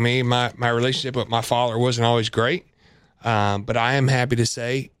people like me, my relationship with my father wasn't always great. But I am happy to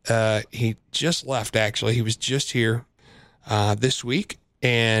say, he just left, actually. He was just here, this week,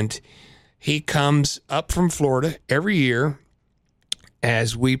 and he comes up from Florida every year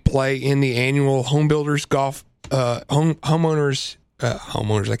as we play in the annual Home Builders Homeowners,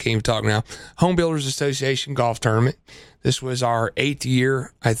 I can't even talk now, Home Builders Association golf tournament. This was our 8th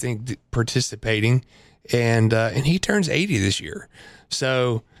year, I think, participating, and he turns 80 this year.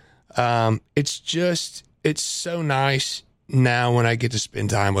 So, it's so nice now when I get to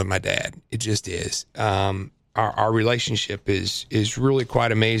spend time with my dad. It just is. Our relationship is really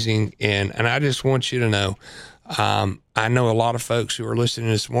quite amazing. And I just want you to know, I know a lot of folks who are listening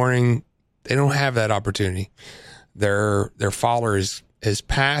this morning, they don't have that opportunity. Their father has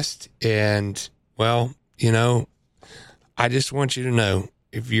passed, and I just want you to know,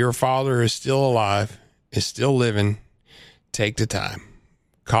 if your father is still alive, is still living, take the time.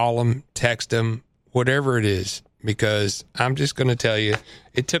 Call him, text him, whatever it is, because I'm just going to tell you,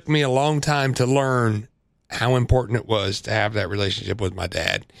 it took me a long time to learn how important it was to have that relationship with my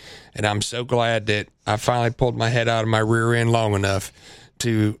dad. And I'm so glad that I finally pulled my head out of my rear end long enough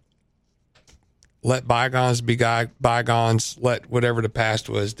to let bygones be bygones, let whatever the past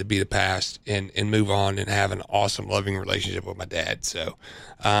was to be the past, and move on and have an awesome, loving relationship with my dad. So,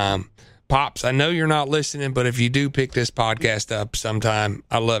 Pops, I know you're not listening, but if you do pick this podcast up sometime,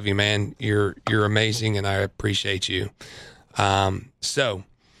 I love you, man. You're amazing, and I appreciate you. So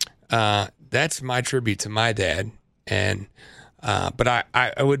that's my tribute to my dad. And but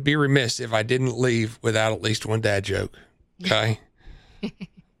I would be remiss if I didn't leave without at least one dad joke. Okay.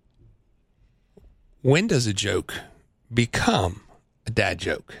 When does a joke become a dad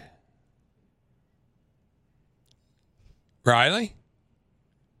joke? Riley?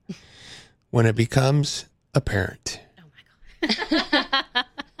 When it becomes apparent. Oh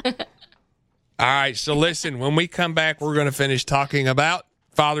my God. All right. So listen, when we come back, we're going to finish talking about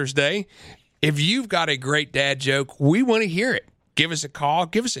Father's Day. If you've got a great dad joke, we want to hear it. Give us a call.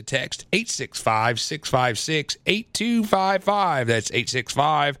 Give us a text. 865-656-8255. That's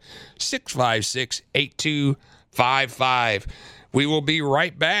 865-656-8255. We will be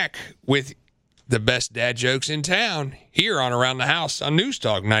right back with the best dad jokes in town here on Around the House on News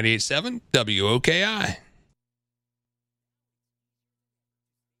Talk 98.7 WOKI.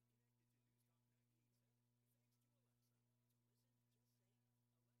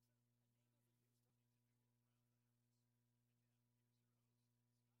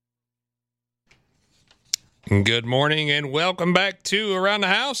 Good morning and welcome back to Around the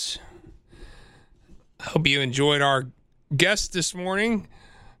House. I hope you enjoyed our guest this morning,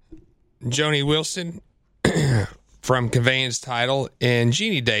 Joni Wilson from Conveyance Title and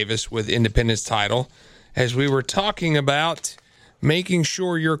Jeannie Davis with Independence Title, as we were talking about making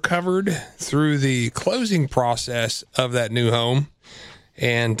sure you're covered through the closing process of that new home.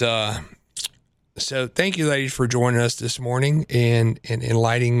 And so thank you, ladies, for joining us this morning and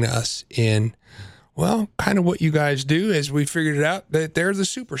enlightening us in, kind of what you guys do, as we figured it out that they're the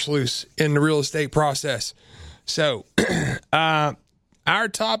super sleuths in the real estate process. So our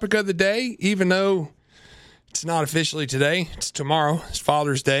topic of the day, even though It's not officially today. It's tomorrow. It's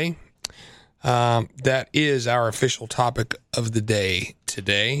Father's Day. That is our official topic of the day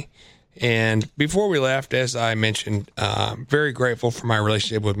today. And before we left, as I mentioned, very grateful for my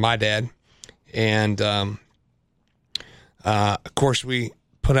relationship with my dad. And, of course, we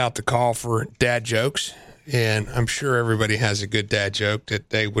put out the call for dad jokes. And I'm sure everybody has a good dad joke that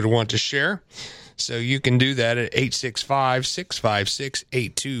they would want to share. So you can do that at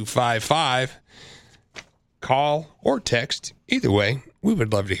 865-656-8255. Call or text. Either way, we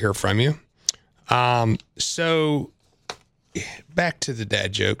would love to hear from you. So back to the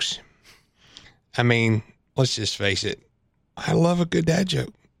dad jokes. I mean, let's just face it. I love a good dad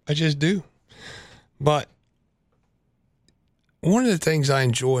joke. I just do. But one of the things I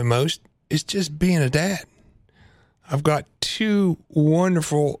enjoy most is just being a dad. I've got two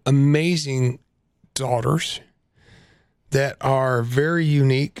wonderful, amazing daughters that are very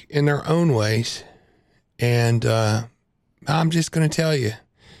unique in their own ways. And I'm just going to tell you,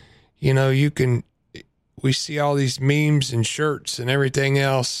 we see all these memes and shirts and everything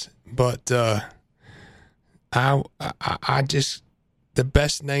else, but I just, the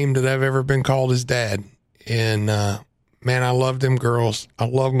best name that I've ever been called is Dad. And man, I love them girls. I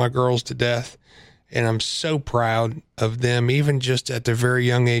love my girls to death. And I'm so proud of them, even just at the very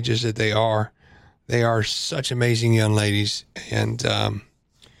young ages that they are. They are such amazing young ladies. And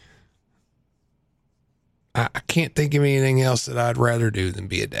I can't think of anything else that I'd rather do than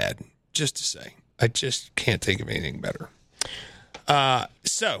be a dad, just to say. I just can't think of anything better.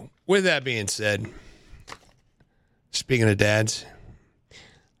 So, with that being said, speaking of dads,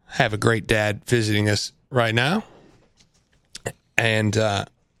 I have a great dad visiting us right now. And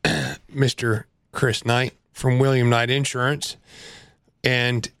Mr. Chris Knight from William Knight Insurance.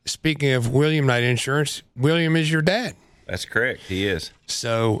 And speaking of William Knight Insurance, William is your dad. That's correct. He is.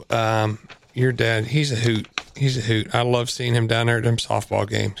 So, your dad, he's a hoot. He's a hoot. I love seeing him down there at them softball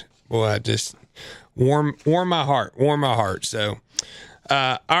games. Boy, I just warm my heart. So,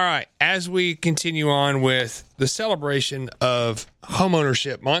 all right. As we continue on with the celebration of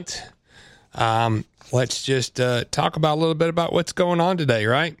Homeownership Month, let's just talk about a little bit about what's going on today,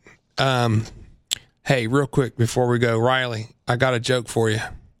 right? Hey, real quick before we go, Riley, I got a joke for you.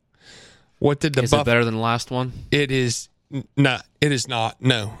 What did the Is it better than the last one? It is not. It is not.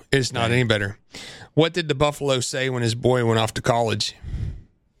 No, it is not any better. What did the buffalo say when his boy went off to college?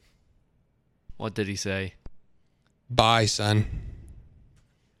 What did he say? Bye, son.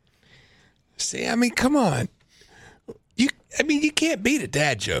 See, I mean, come on. You can't beat a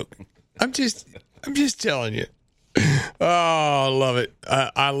dad joke. I'm just telling you. Oh, I love it.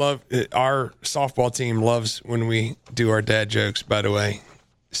 I love it. Our softball team loves when we do our dad jokes, by the way.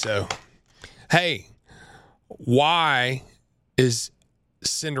 So, hey, why is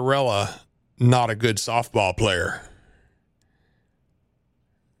Cinderella not a good softball player?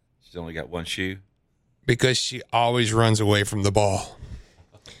 She's only got one shoe. Because she always runs away from the ball.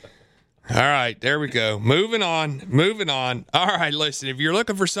 All right, there we go. Moving on. All right, listen, if you're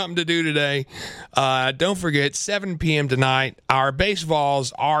looking for something to do today, don't forget, 7 p.m. tonight, our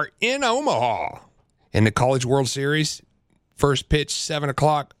baseballs are in Omaha in the College World Series. First pitch, 7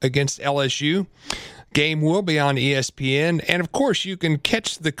 o'clock against LSU. Game will be on ESPN. And, of course, you can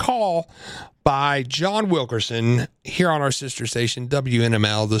catch the call by John Wilkerson here on our sister station,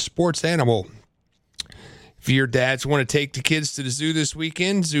 WNML, the Sports Animal. If your dads want to take the kids to the zoo this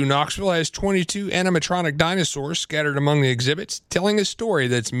weekend, Zoo Knoxville has 22 animatronic dinosaurs scattered among the exhibits, telling a story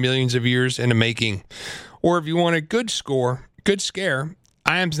that's millions of years in the making. Or if you want a good scare,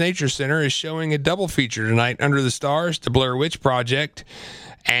 Iams Nature Center is showing a double feature tonight, Under the Stars, The Blair Witch Project,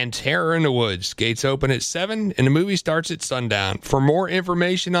 and Terror in the Woods. Gates open at 7, and the movie starts at sundown. For more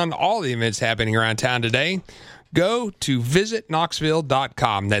information on all the events happening around town today, go to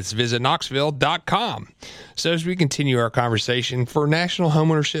visitknoxville.com. That's visitknoxville.com. So as we continue our conversation for National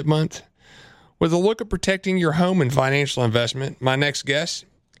Homeownership Month, with a look at protecting your home and financial investment, my next guest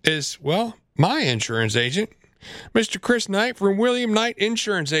is, well, my insurance agent, Mr. Chris Knight from William Knight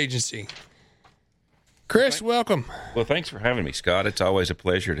Insurance Agency. Chris, welcome. Well, thanks for having me, Scott. It's always a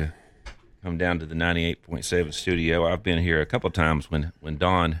pleasure to come down to the 98.7 studio. I've been here a couple of times when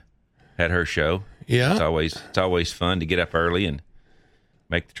Dawn had her show. Yeah, it's always fun to get up early and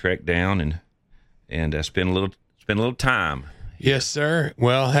make the trek down and spend a little time. Yes, sir.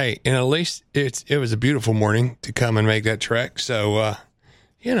 Well, hey, and at least it was a beautiful morning to come and make that trek. So,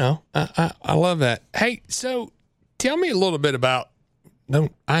 I love that. Hey, so tell me a little bit about.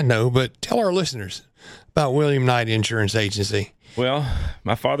 But tell our listeners about William Knight Insurance Agency. Well,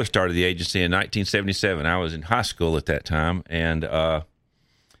 my father started the agency in 1977. I was in high school at that time, and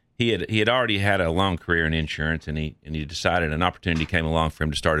he had already had a long career in insurance, and he decided an opportunity came along for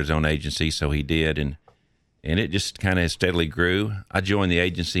him to start his own agency, so he did, and it just kind of steadily grew. I joined the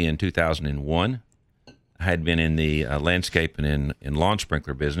agency in 2001. I had been in the landscape and in lawn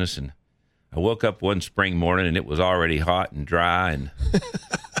sprinkler business, and I woke up one spring morning and it was already hot and dry and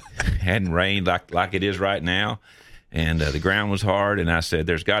hadn't rained like it is right now, and the ground was hard. And I said,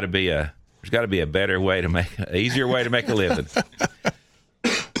 "There's got to be a better way to make an easier way to make a living."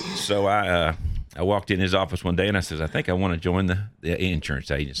 So I walked in his office one day and I said, "I think I want to join the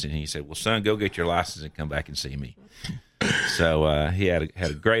insurance agency." And he said, "Well, son, go get your license and come back and see me." So he had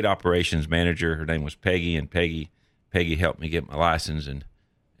a great operations manager. Her name was Peggy, and Peggy helped me get my license, and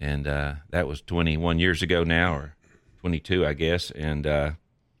that was 21 years ago now, or 22, I guess. And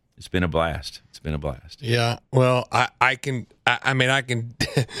it's been a blast. It's been a blast. Yeah. Well, I can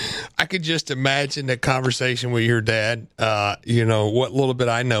just imagine the conversation with your dad. What little bit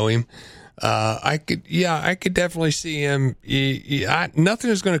I know him. I could definitely see him. Nothing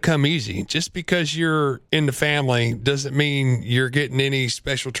is going to come easy. Just because you're in the family doesn't mean you're getting any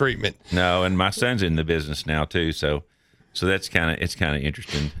special treatment. No, and my son's in the business now too, so it's kind of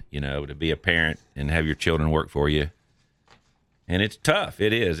interesting, to be a parent and have your children work for you. And it's tough.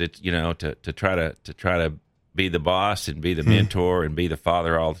 It is. It's to try to be the boss and be the mentor and be the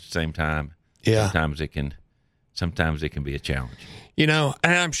father all at the same time. Yeah. Sometimes it can be a challenge. And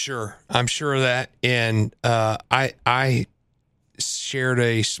I'm sure of that. And I shared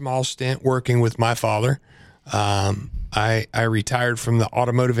a small stint working with my father. I retired from the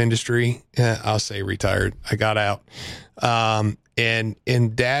automotive industry. I'll say retired. I got out.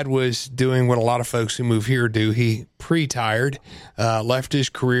 And Dad was doing what a lot of folks who move here do. He pre-tired, left his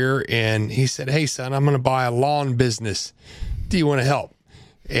career, and he said, "Hey, son, I'm going to buy a lawn business. Do you want to help?"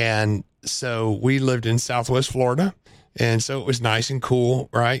 And so we lived in Southwest Florida. And so it was nice and cool,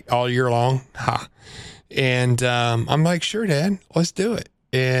 right? All year long. And I'm like, "Sure, Dad, let's do it."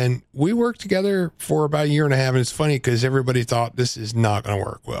 And we worked together for about a year and a half. And it's funny because everybody thought this is not going to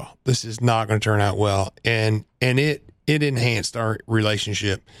work well. This is not going to turn out well. And it enhanced our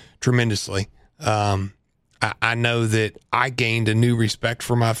relationship tremendously. I know that I gained a new respect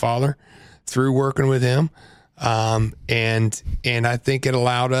for my father through working with him. And I think it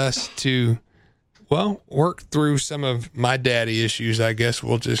allowed us to, work through some of my daddy issues. I guess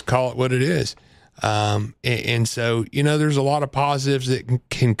we'll just call it what it is. And so, there's a lot of positives that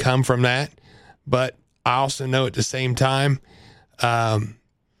can come from that, but I also know at the same time,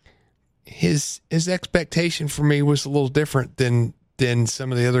 his expectation for me was a little different than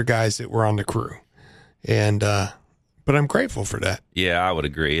some of the other guys that were on the crew. And, but I'm grateful for that. Yeah, I would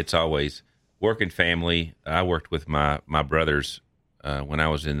agree. It's always working family. I worked with my brothers, when I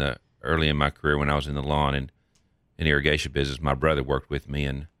was early in my career, when I was in the lawn and irrigation business. My brother worked with me,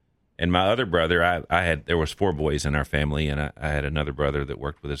 and my other brother, there was 4 boys in our family, and I had another brother that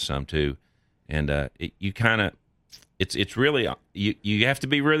worked with us some too. And it's really, you have to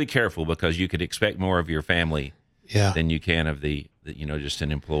be really careful because you could expect more of your family than you can of the just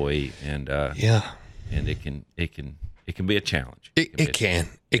an employee. And and it can be a challenge. It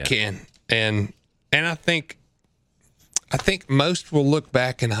can. And I think most will look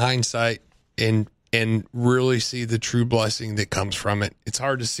back in hindsight and really see the true blessing that comes from it. It's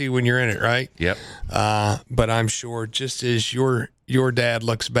hard to see when you're in it, right? Yep. But I'm sure just as your dad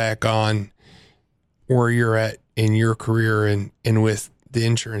looks back on where you're at in your career and with the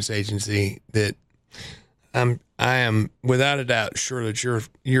insurance agency, that I am without a doubt sure that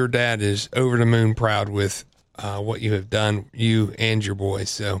your dad is over the moon proud with what you have done, you and your boys.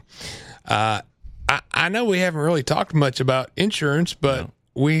 So I know we haven't really talked much about insurance, but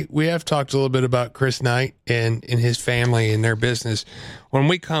we have talked a little bit about Chris Knight and his family and their business. When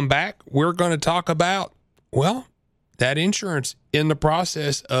we come back, we're going to talk about, that insurance in the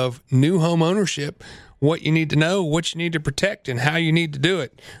process of new home ownership, what you need to know, what you need to protect, and how you need to do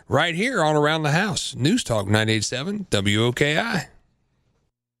it. Right here on Around the House, News Talk 98.7 WOKI.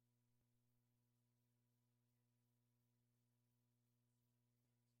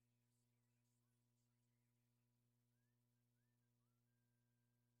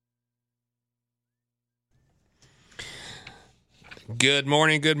 Good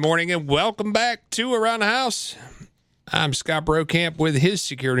morning, and welcome back to Around the House. I'm Scott Brokamp with his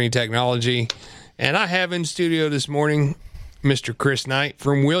Security Technology, and I have in studio this morning Mr. Chris Knight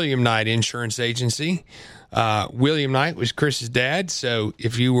from William Knight Insurance Agency. William Knight was Chris's dad, so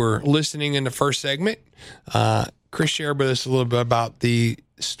if you were listening in the first segment, Chris shared with us a little bit about the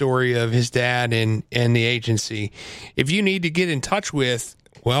story of his dad and the agency. If you need to get in touch with,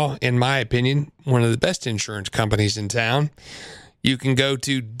 in my opinion, one of the best insurance companies in town, you can go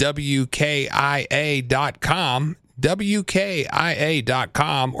to WKIA.com,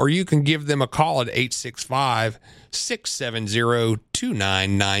 WKIA.com, or you can give them a call at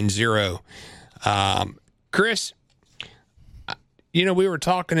 865-670-2990. Chris, we were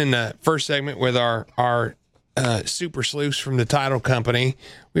talking in the first segment with our super sleuths from the title company.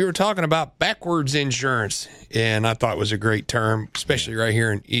 We were talking about backwards insurance, and I thought it was a great term, especially right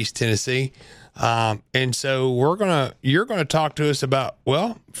here in East Tennessee. And so you're gonna talk to us about,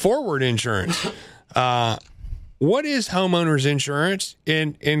 forward insurance. What is homeowners insurance,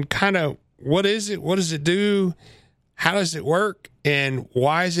 and kind of what is it? What does it do? How does it work? And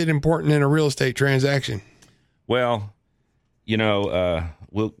why is it important in a real estate transaction? Well,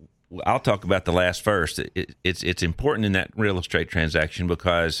 I'll talk about the last first. It's important in that real estate transaction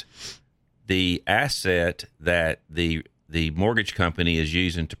because the asset that the mortgage company is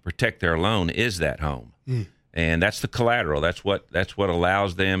using to protect their loan is that home, and that's the collateral. That's what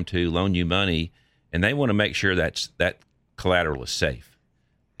allows them to loan you money, and they want to make sure that collateral is safe.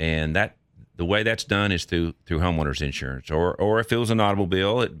 And that the way that's done is through homeowners insurance, or if it was an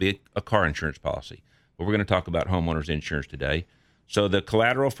automobile, it'd be a car insurance policy. But we're going to talk about homeowners insurance today. So the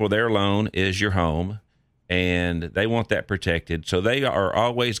collateral for their loan is your home, and they want that protected. So they are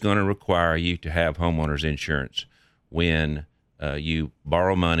always going to require you to have homeowners insurance when you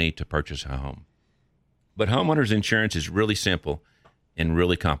borrow money to purchase a home. But homeowners insurance is really simple and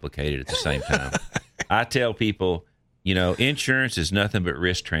really complicated at the same time. I tell people, insurance is nothing but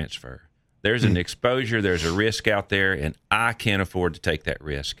risk transfer. There's an exposure, there's a risk out there, and I can't afford to take that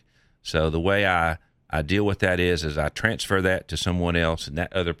risk. So the way I deal with that is I transfer that to someone else, and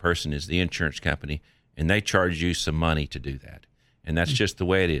that other person is the insurance company, and they charge you some money to do that. And that's just the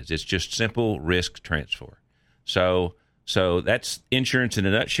way it is. It's just simple risk transfer. So that's insurance in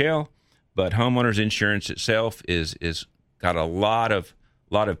a nutshell. But homeowners insurance itself is got a lot of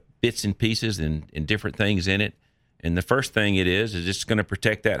bits and pieces and different things in it. And the first thing it is it's going to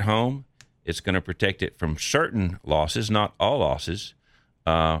protect that home. It's going to protect it from certain losses, not all losses.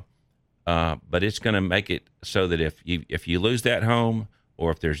 But it's going to make it so that if you lose that home,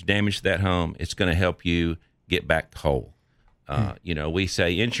 or if there's damage to that home, it's going to help you get back whole. We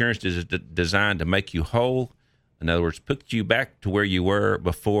say insurance is designed to make you whole. In other words, put you back to where you were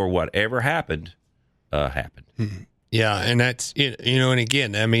before whatever happened happened. Yeah, and that's and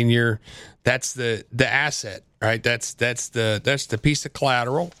again, I mean, that's the asset, right? That's the piece of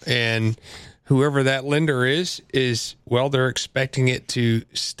collateral, and whoever that lender is they're expecting it to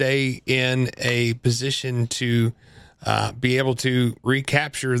stay in a position to be able to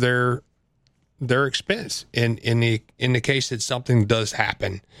recapture their expense in the case that something does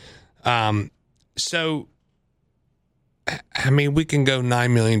happen. So, I mean, we can go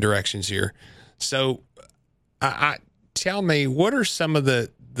 9 million directions here. So, tell me, what are some of the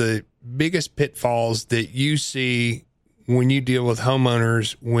biggest pitfalls that you see when you deal with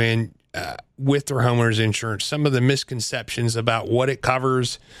homeowners with their homeowners insurance? Some of the misconceptions about what it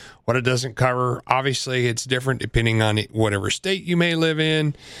covers, what it doesn't cover. Obviously, it's different depending on whatever state you may live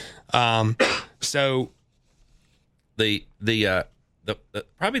in. So, the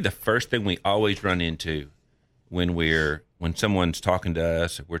probably the first thing we always run into when someone's talking to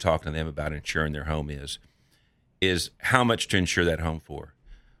us, we're talking to them about insuring their home is how much to insure that home for.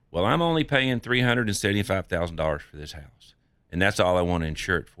 Well, I'm only paying $375,000 for this house, and that's all I want to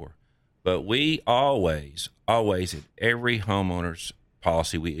insure it for. But we always at every homeowner's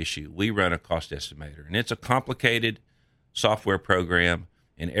policy we issue, we run a cost estimator, and it's a complicated software program,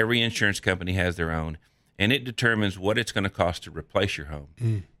 and every insurance company has their own, and it determines what it's going to cost to replace your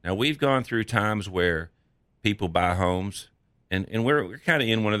home. Now, we've gone through times where people buy homes, and we're kind of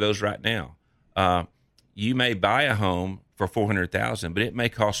in one of those right now. You may buy a home for $400,000, but it may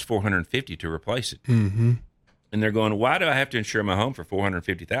cost $450,000 to replace it. Mm-hmm. And they're going, why do I have to insure my home for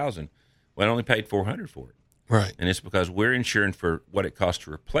 $450,000? Well, I only paid $400,000 for it. Right. And it's because we're insuring for what it costs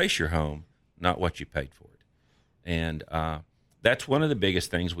to replace your home, not what you paid for it. And that's one of the biggest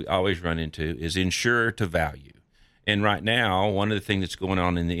things we always run into is insure to value. And right now, one of the things that's going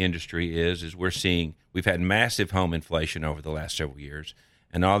on in the industry is we've had massive home inflation over the last several years,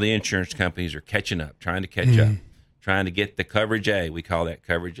 and all the insurance companies are catching up, trying to catch up, trying to get the coverage A. We call that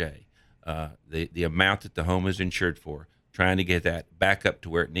coverage A, the amount that the home is insured for, trying to get that back up to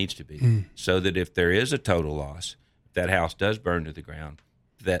where it needs to be, so that if there is a total loss, if that house does burn to the ground,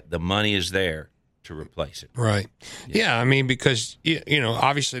 that the money is there to replace it. Right. Yeah. I mean, because,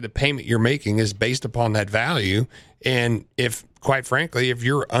 obviously the payment you're making is based upon that value. And quite frankly, if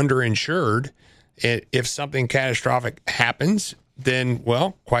you're underinsured, if something catastrophic happens, then,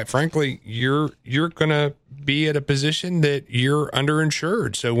 well, quite frankly, you're going to be at a position that you're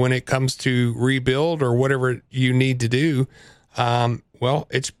underinsured. So when it comes to rebuild or whatever you need to do, well,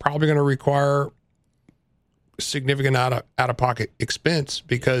 it's probably going to require significant out of pocket expense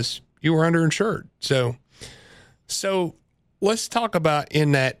because you were underinsured. So let's talk about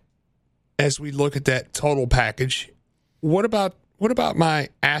in that, as we look at that total package, what about my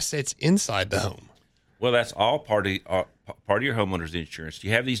assets inside the home? Well, that's all part of your homeowner's insurance. You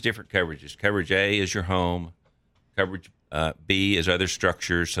have these different coverages. Coverage A is your home. Coverage B is other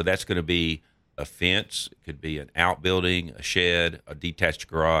structures. So that's going to be a fence. It could be an outbuilding, a shed, a detached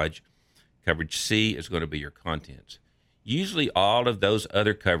garage. Coverage C is going to be your contents. Usually all of those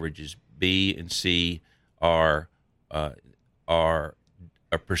other coverages, B and C, are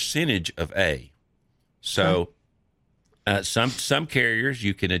a percentage of A. So some carriers,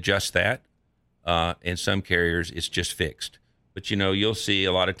 you can adjust that. And some carriers, it's just fixed. But, you'll see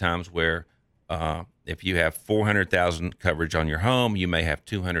a lot of times where if you have $400,000 coverage on your home, you may have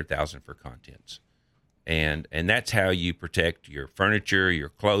 $200,000 for contents. And that's how you protect your furniture, your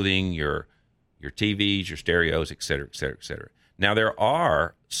clothing, your TVs, your stereos, et cetera, et cetera, et cetera. Now, there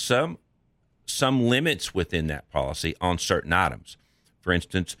are some limits within that policy on certain items. For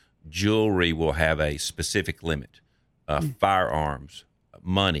instance, jewelry will have a specific limit. Firearms,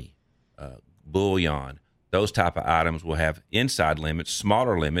 money, bullion, those type of items will have inside limits,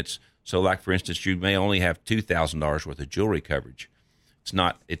 smaller limits. So, like for instance, you may only have $2,000 worth of jewelry coverage. It's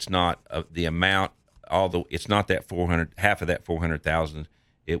not the amount. It's not that 400, half of that 400,000.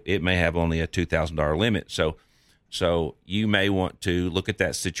 It may have only a $2,000 limit. So you may want to look at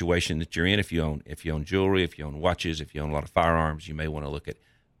that situation that you're in. If you own jewelry, if you own watches, if you own a lot of firearms, you may want to look at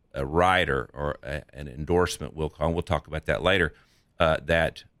a rider or an endorsement. We'll talk about that later.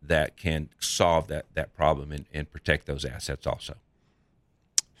 That can solve that problem and protect those assets also.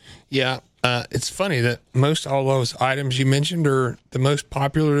 Yeah, it's funny that most all those items you mentioned are the most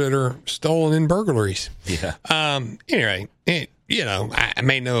popular that are stolen in burglaries. Yeah. Anyway, I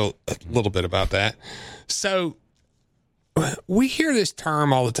may know a little bit about that. So we hear this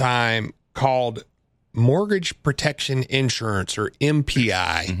term all the time called mortgage protection insurance, or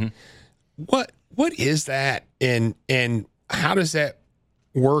MPI. Mm-hmm. What is that, and how does that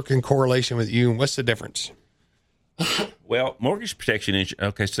work in correlation with you, and what's the difference? Well, mortgage protection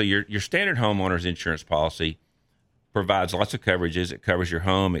insurance. Okay, so your standard homeowner's insurance policy provides lots of coverages. It covers your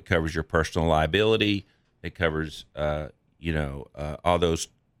home. It covers your personal liability. It covers all those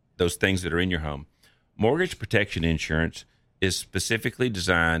things that are in your home. Mortgage protection insurance is specifically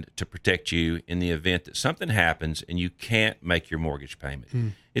designed to protect you in the event that something happens and you can't make your mortgage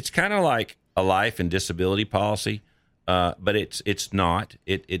payment. It's kind of like a life and disability policy, but it's not.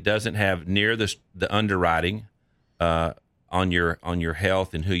 It doesn't have near the underwriting on your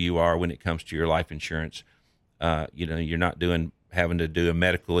health and who you are when it comes to your life insurance. You're not having to do a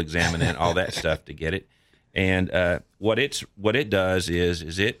medical exam and all that stuff to get it. And what it does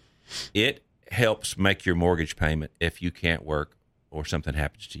is it helps make your mortgage payment if you can't work or something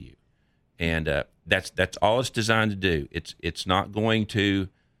happens to you. And that's all it's designed to do. It's not going to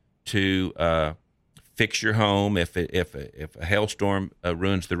fix your home if a hailstorm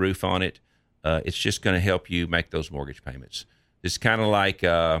ruins the roof on it. It's just going to help you make those mortgage payments. It's kind of like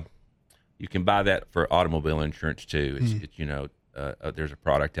you can buy that for automobile insurance too. There's a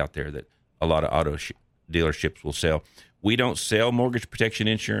product out there that a lot of auto dealerships will sell. We don't sell mortgage protection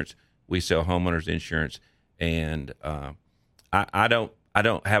insurance. We sell homeowners insurance, and I don't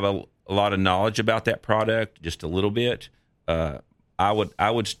have a lot of knowledge about that product, just a little bit. I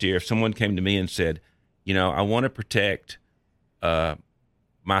would steer if someone came to me and said, I want to protect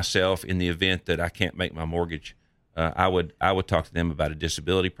myself in the event that I can't make my mortgage. I would talk to them about a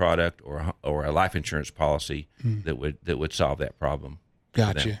disability product or a life insurance policy that would solve that problem.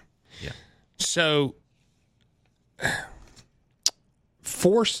 Gotcha. Yeah. So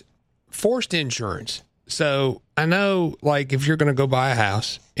forced insurance. So I know, like, if you're going to go buy a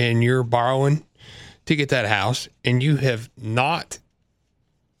house and you're borrowing to get that house and you have not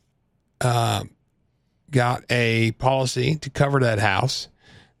got a policy to cover that house,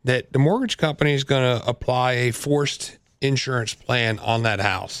 that the mortgage company is going to apply a forced insurance plan on that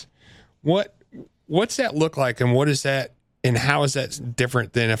house. What's that look like, and what is that, and how is that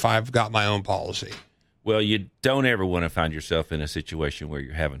different than if I've got my own policy? Well, you don't ever want to find yourself in a situation where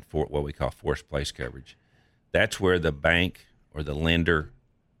you're having what we call forced place coverage. That's where the bank or the lender,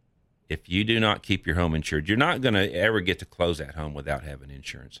 if you do not keep your home insured, you're not going to ever get to close that home without having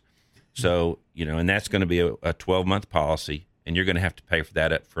insurance. So, and that's going to be a 12-month policy, and you're going to have to pay for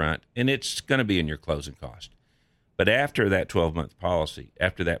that up front, and it's going to be in your closing cost. But after that 12-month policy,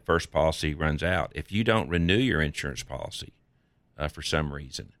 after that first policy runs out, if you don't renew your insurance policy for some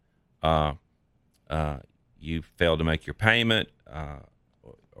reason, you fail to make your payment,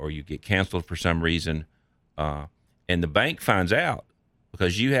 or you get canceled for some reason, and the bank finds out,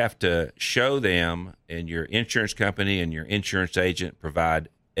 because you have to show them, and your insurance company and your insurance agent provide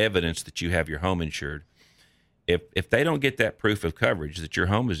evidence that you have your home insured. If they don't get that proof of coverage that your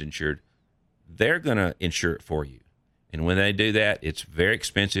home is insured, they're going to insure it for you. And when they do that, it's very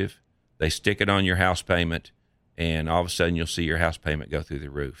expensive. They stick it on your house payment, and all of a sudden you'll see your house payment go through the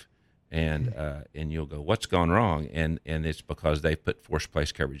roof. And you'll go, what's gone wrong? And it's because they put forced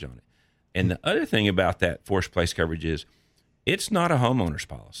place coverage on it. And the other thing about that forced place coverage is it's not a homeowner's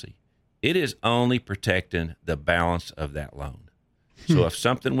policy. It is only protecting the balance of that loan. So if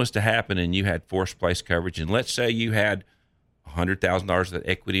something was to happen and you had forced place coverage, and let's say you had $100,000 of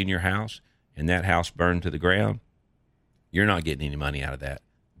equity in your house and that house burned to the ground, you're not getting any money out of that.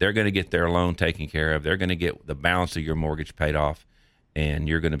 They're going to get their loan taken care of. They're going to get the balance of your mortgage paid off, and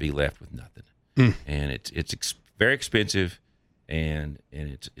you're going to be left with nothing. And it's very expensive, and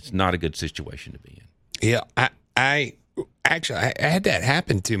it's not a good situation to be in. Yeah, I had that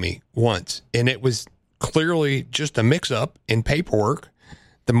happen to me once, and it was clearly just a mix-up in paperwork.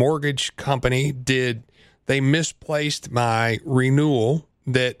 The mortgage company they misplaced my renewal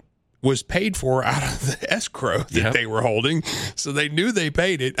that was paid for out of the escrow that they were holding. So they knew they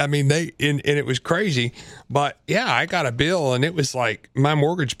paid it. I mean, and it was crazy. But yeah, I got a bill, and it was like my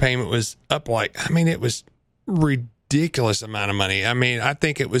mortgage payment was up it was ridiculous amount of money. I mean, I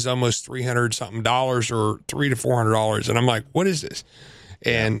think it was almost $300 something or $300 to $400. And I'm like, what is this?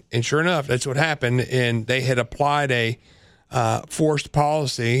 And sure enough, that's what happened. And they had applied a forced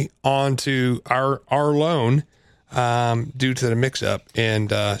policy onto our loan due to the mix-up.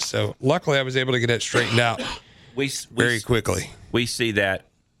 And so luckily I was able to get that straightened out very quickly. We see that,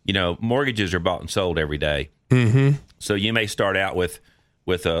 mortgages are bought and sold every day. Mm-hmm. So you may start out with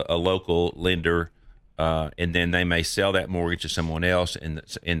a local lender, and then they may sell that mortgage to someone else, and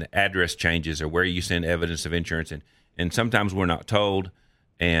the address changes or where you send evidence of insurance. And sometimes we're not told.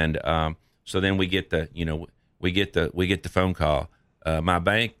 And so then we get the phone call. My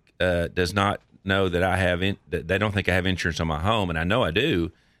bank does not know that they don't think I have insurance on my home, and I know I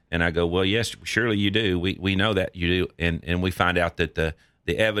do. And I go, well, yes, surely you do. We know that you do. And we find out that the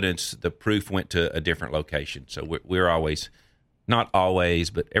evidence, the proof went to a different location. So we're always, not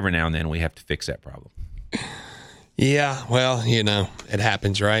always, but every now and then we have to fix that problem. Yeah, well, it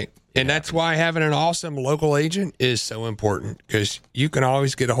happens, right? And that's why having an awesome local agent is so important, because you can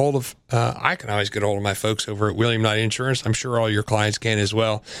always get a hold of, I can always get a hold of my folks over at William Knight Insurance. I'm sure all your clients can as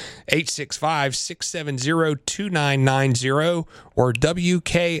well. 865-670-2990 or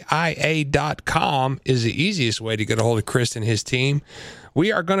WKIA.com is the easiest way to get a hold of Chris and his team.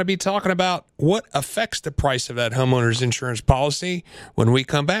 We are going to be talking about what affects the price of that homeowner's insurance policy when we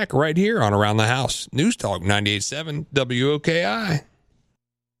come back right here on Around the House. News Talk 98.7 WOKI.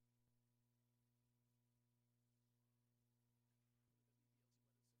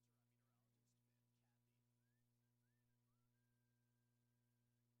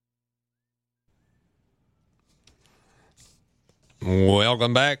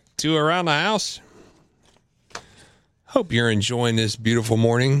 Welcome back to Around the House. Hope you're enjoying this beautiful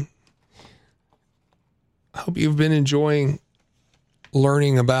morning. Hope you've been enjoying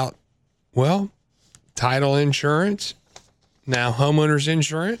learning about, title insurance, now homeowners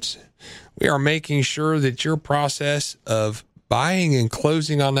insurance. We are making sure that your process of buying and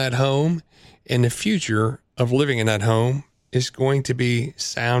closing on that home and the future of living in that home is going to be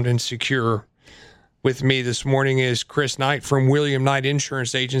sound and secure. With me this morning is Chris Knight from William Knight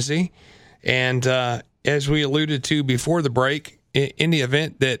Insurance Agency. And as we alluded to before the break, in the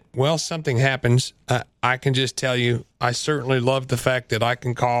event that, something happens, I can just tell you, I certainly love the fact that I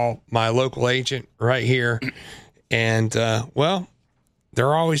can call my local agent right here. And,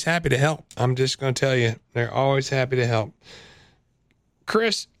 they're always happy to help. I'm just going to tell you, they're always happy to help.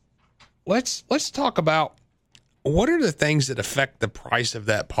 Chris, let's talk about, what are the things that affect the price of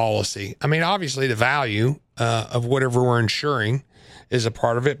that policy? I mean, obviously the value of whatever we're insuring is a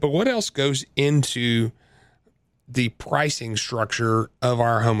part of it, but what else goes into the pricing structure of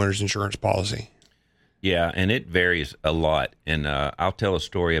our homeowners insurance policy? Yeah, and it varies a lot. And I'll tell a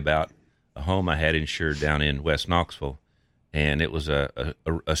story about a home I had insured down in West Knoxville, and it was a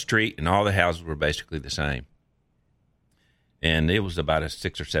street, and all the houses were basically the same. And it was about a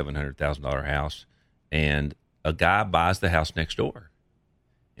 $600,000 or $700,000 house, and a guy buys the house next door,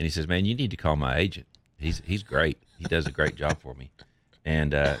 and he says, "Man, you need to call my agent. He's great. He does a great job for me."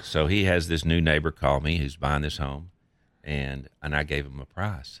 And so he has this new neighbor call me who's buying this home, and I gave him a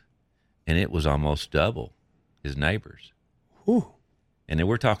price, and it was almost double his neighbor's. Whew. And then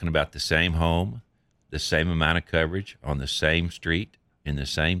we're talking about the same home, the same amount of coverage on the same street in the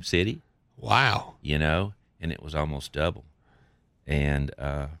same city, Wow. and it was almost double. And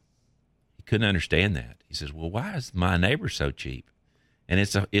he couldn't understand that. He says, "Well, why is my neighbor so cheap?" And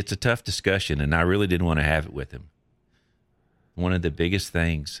it's a tough discussion, and I really didn't want to have it with him. One of the biggest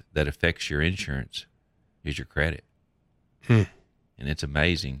things that affects your insurance is your credit. And it's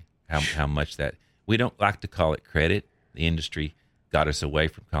amazing how much that, we don't like to call it credit. The industry got us away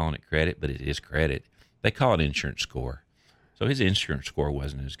from calling it credit, but it is credit. They call it insurance score. So his insurance score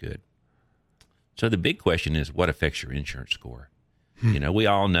wasn't as good. So the big question is, what affects your insurance score? We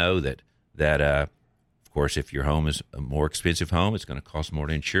all know that of course, if your home is a more expensive home, it's going to cost more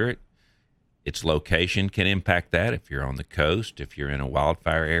to insure it. Its location can impact that. If you're on the coast, if you're in a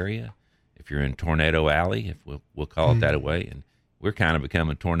wildfire area, if you're in Tornado Alley, if we'll call it that way. And we're kind of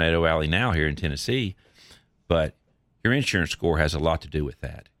becoming Tornado Alley now here in Tennessee. But your insurance score has a lot to do with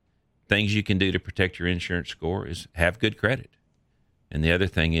that. Things you can do to protect your insurance score is have good credit. And the other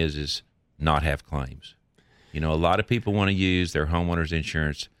thing is not have claims. A lot of people want to use their homeowner's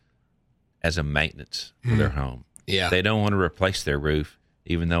insurance as a maintenance for their home. Yeah. They don't want to replace their roof,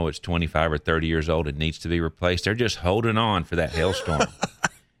 even though it's 25 or 30 years old and needs to be replaced. They're just holding on for that hailstorm.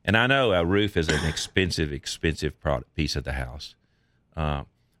 And I know a roof is an expensive piece of the house. But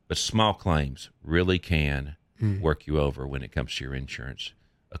small claims really can work you over when it comes to your insurance.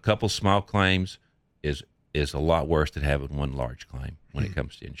 A couple small claims is a lot worse than having one large claim when it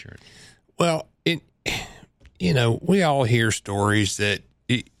comes to insurance. Well, we all hear stories that,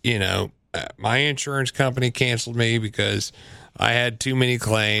 my insurance company canceled me because I had too many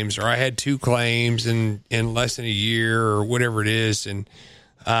claims, or I had 2 claims in less than a year, or whatever it is. And,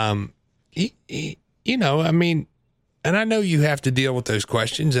 and I know you have to deal with those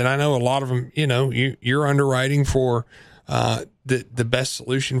questions, and I know a lot of them, you're underwriting for the best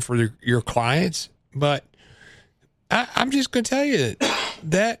solution for your clients. But I'm just going to tell you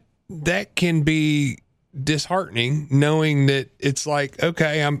that can be disheartening, knowing that it's like,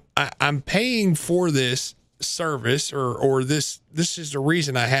 okay, I'm paying for this service, or this is the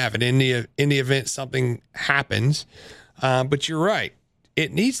reason I have it in the event something happens. But you're right.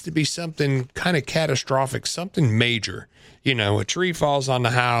 It needs to be something kind of catastrophic, something major, a tree falls on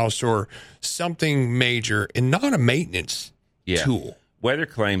the house or something major, and not a maintenance tool. Weather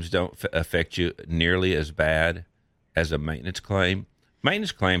claims don't affect you nearly as bad as a maintenance claim.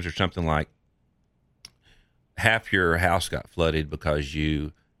 Maintenance claims are something like half your house got flooded because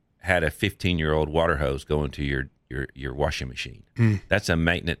you had a 15-year-old water hose go into your washing machine. That's a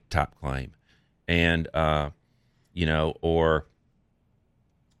maintenance type claim. And, or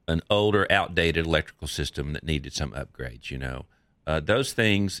an older, outdated electrical system that needed some upgrades, those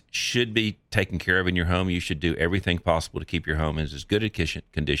things should be taken care of in your home. You should do everything possible to keep your home in as good a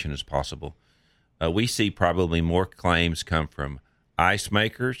condition as possible. We see probably more claims come from ice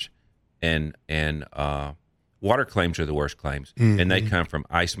makers, and water claims are the worst claims, and they come from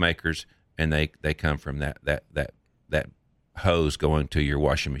ice makers, and they come from that hose going to your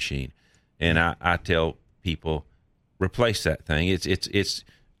washing machine. And I tell people, replace that thing. It's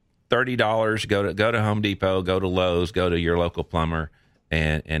 $30. Go to Home Depot, go to Lowe's, go to your local plumber,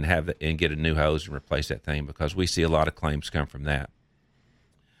 and get a new hose and replace that thing, because we see a lot of claims come from that.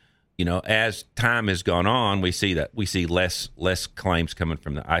 As time has gone on, we see less claims coming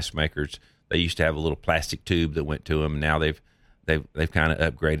from the ice makers. They used to have a little plastic tube that went to them, and now they've kind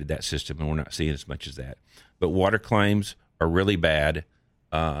of upgraded that system, and we're not seeing as much as that. But water claims are really bad.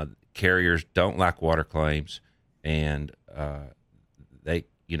 Carriers don't like water claims, and they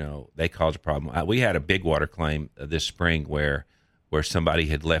cause a problem. We had a big water claim this spring where somebody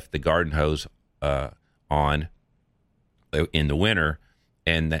had left the garden hose on in the winter,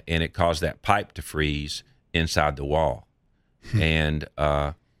 and it caused that pipe to freeze inside the wall. And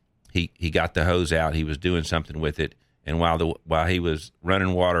he got the hose out. He was doing something with it, and while he was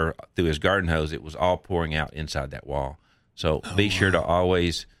running water through his garden hose, it was all pouring out inside that wall. So be sure to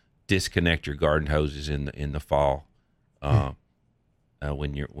always disconnect your garden hoses in the fall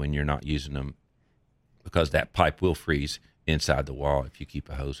when you're not using them, because that pipe will freeze inside the wall if you keep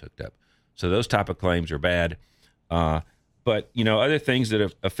a hose hooked up. So those type of claims are bad. But other things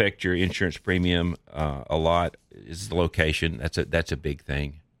that affect your insurance premium a lot is the location. That's a big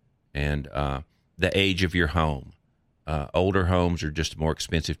thing, and the age of your home. Older homes are just more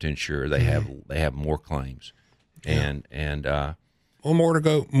expensive to insure. They have more claims, and more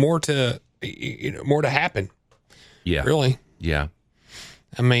to happen. Yeah, really. Yeah.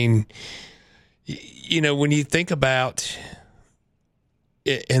 I mean, when you think about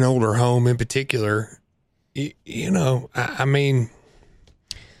an older home in particular, I mean,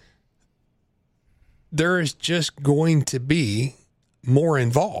 there is just going to be more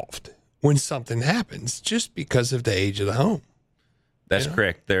involved when something happens just because of the age of the home. That's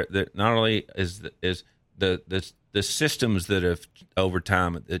correct. There not only is the systems that have over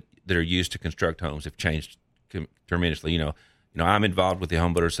time that are used to construct homes have changed tremendously. I'm involved with the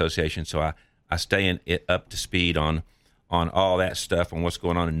Home Builder Association, so I stay up to speed on all that stuff, on what's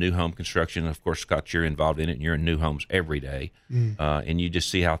going on in new home construction. Of course, Scott, you're involved in it, and you're in new homes every day. And you just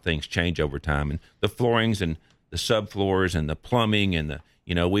see how things change over time. And the floorings and the subfloors and the plumbing and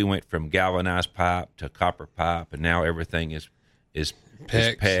we went from galvanized pipe to copper pipe, and now everything is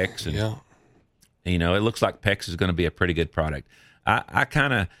PEX. And, it looks like PEX is going to be a pretty good product. I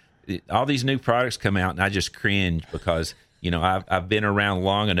kind of, all these new products come out, and I just cringe because I've been around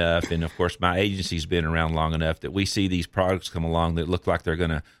long enough, and of course my agency's been around long enough that we see these products come along that look like they're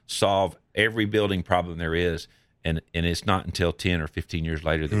going to solve every building problem there is, and it's not until 10 or 15 years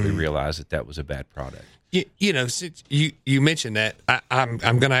later that we realize that was a bad product. Since you mentioned that, I'm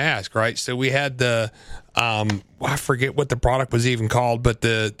going to ask, right? So we had the I forget what the product was even called, but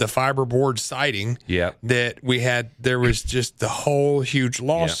the fiberboard siding that we had. There was just the whole huge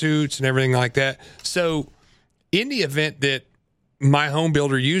lawsuits and everything like that. So in the event that my home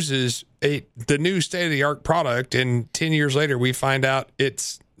builder uses the new state-of-the-art product, and 10 years later we find out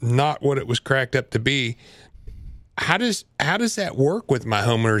it's not what it was cracked up to be, how does that work with my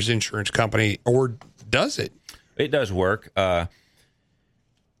homeowner's insurance company, or does it? It does work.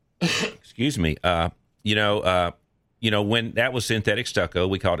 Excuse me. When that was synthetic stucco,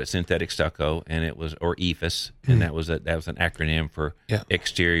 we called it synthetic stucco, and it was, or EFIS, and that was an acronym for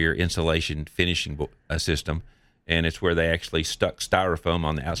exterior insulation finishing system. And it's where they actually stuck styrofoam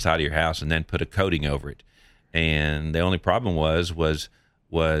on the outside of your house and then put a coating over it. And the only problem was,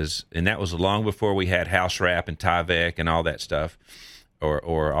 and that was long before we had house wrap and Tyvek and all that stuff,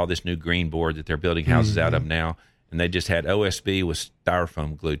 or all this new green board that they're building houses out of now. And they just had OSB with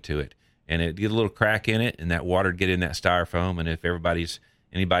styrofoam glued to it. And it'd get a little crack in it, and that water would get in that styrofoam. And if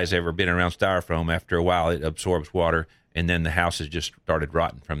anybody's ever been around styrofoam, after a while it absorbs water, and then the house has just started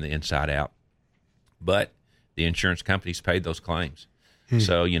rotting from the inside out. But the insurance companies paid those claims.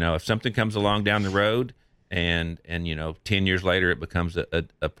 So, if something comes along down the road and 10 years later it becomes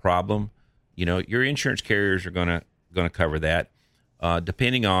a problem, your insurance carriers are going to cover that,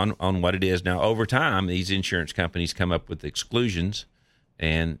 depending on what it is. Now, over time, these insurance companies come up with exclusions,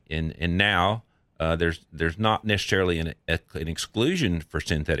 and now there's not necessarily an exclusion for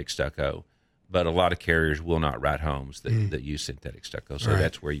synthetic stucco, but a lot of carriers will not write homes that use synthetic stucco. So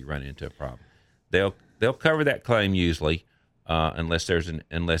that's where you run into a problem. They'll cover that claim usually, unless there's an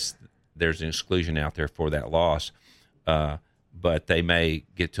exclusion out there for that loss. But they may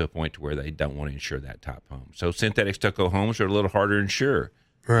get to a point to where they don't want to insure that type home. So synthetic stucco homes are a little harder to insure,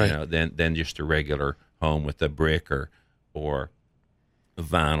 than just a regular home with a brick or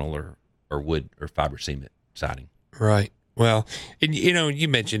vinyl or wood or fiber cement siding. Right. Well, and you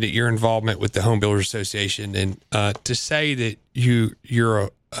mentioned it, your involvement with the Home Builders Association, and to say that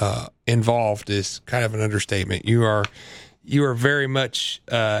you're involved is kind of an understatement. You are very much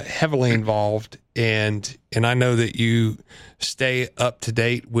heavily involved, and I know that you stay up to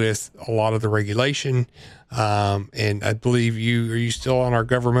date with a lot of the regulation. And I believe are you still on our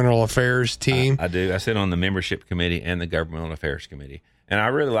governmental affairs team? I do. I sit on the membership committee and the governmental affairs committee, and I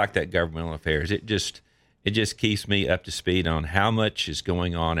really like that governmental affairs. It just keeps me up to speed on how much is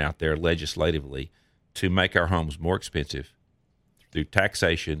going on out there legislatively to make our homes more expensive through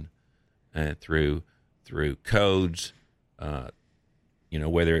taxation and through codes,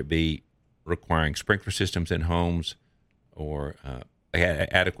 whether it be requiring sprinkler systems in homes or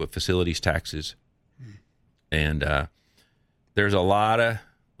adequate facilities taxes. And there's a lot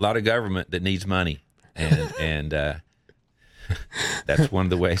of government that needs money, and that's one of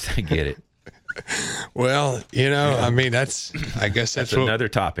the ways they get it. Well, I guess that's another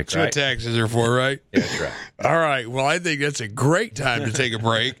topic, that's right? what taxes are for, right? Yeah, that's right. All right. Well, I think that's a great time to take a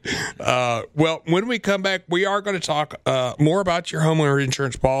break. Well, when we come back, we are going to talk more about your homeowner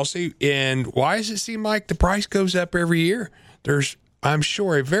insurance policy and why does it seem like the price goes up every year? There's, I'm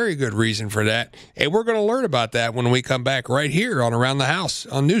sure, a very good reason for that. And we're going to learn about that when we come back right here on Around the House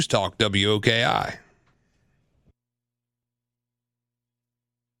on News Talk WOKI.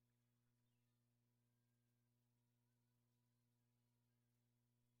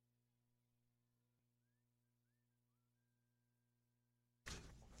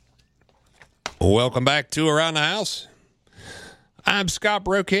 Welcome back to Around the House. I'm Scott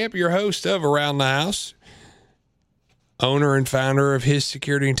Brokamp, your host of Around the House, owner and founder of His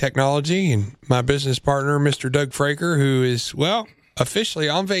Security and Technology, and my business partner, Mr. Doug Fraker, who is, well, officially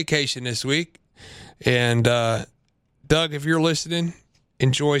on vacation this week. And Doug, if you're listening,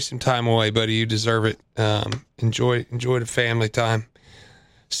 enjoy some time away, buddy. You deserve it. Enjoy the family time.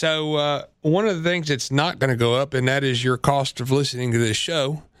 So one of the things that's not going to go up, and that is your cost of listening to this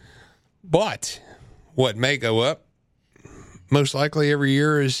show. But what may go up, most likely every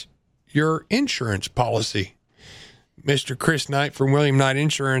year, is your insurance policy. Mr. Chris Knight from William Knight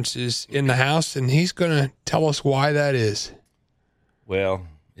Insurance is in the house, and he's going to tell us why that is. Well,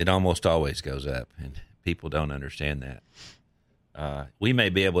 it almost always goes up, and people don't understand that. We may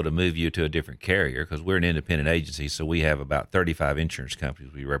be able to move you to a different carrier because we're an independent agency, so we have about 35 insurance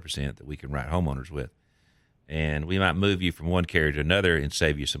companies we represent that we can write homeowners with. And we might move you from one carrier to another and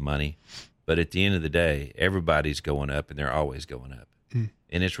save you some money. But at the end of the day, everybody's going up, and they're always going up. And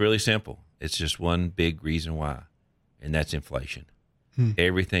it's really simple. It's just one big reason why, and that's inflation.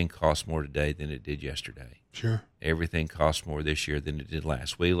 Everything costs more today than it did yesterday. Sure. Everything costs more this year than it did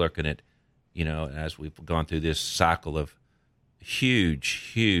last. We're looking at, as we've gone through this cycle of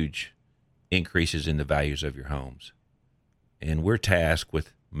huge increases in the values of your homes. And we're tasked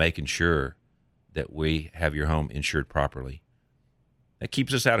with making sure that we have your home insured properly. That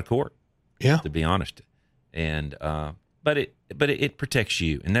keeps us out of court, to be honest. And but it protects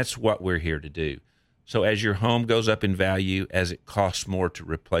you, and that's what we're here to do. So as your home goes up in value, as it costs more to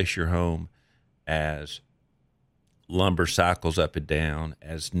replace your home, as lumber cycles up and down,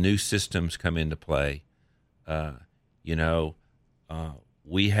 as new systems come into play,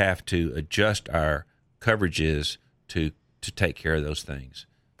 we have to adjust our coverages to take care of those things.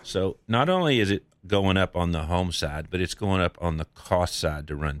 So not only is it going up on the home side, but it's going up on the cost side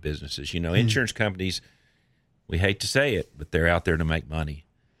to run businesses. Insurance companies, we hate to say it, but they're out there to make money.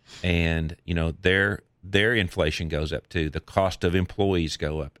 And, their inflation goes up too. The cost of employees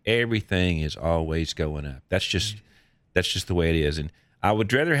go up. Everything is always going up. That's just the way it is. And I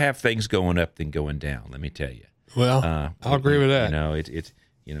would rather have things going up than going down, let me tell you. Well, I'll agree with that.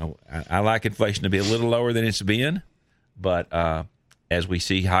 I like inflation to be a little lower than it's been, but as we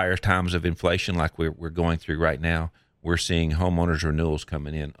see higher times of inflation like we're going through right now, we're seeing homeowners renewals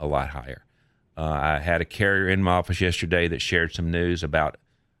coming in a lot higher. I had a carrier in my office yesterday that shared some news about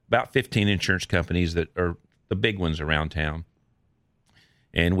 15 insurance companies that are the big ones around town.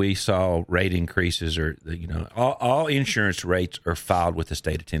 And we saw rate increases, or all insurance rates are filed with the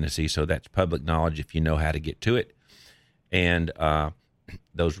state of Tennessee, so that's public knowledge if you know how to get to it. And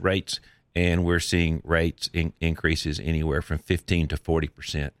those rates, and we're seeing rates increases anywhere from 15 to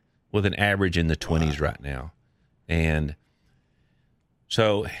 40%, with an average in the 20s right now. And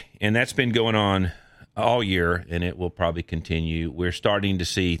so, and that's been going on all year, and it will probably continue. We're starting to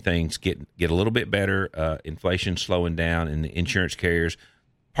see things get a little bit better. Inflation slowing down, and the insurance carriers,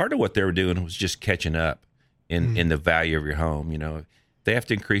 part of what they were doing was just catching up in the value of your home. If they have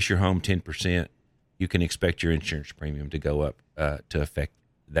to increase your home 10%, you can expect your insurance premium to go up to affect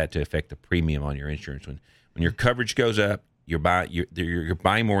the premium on your insurance. When your coverage goes up, you're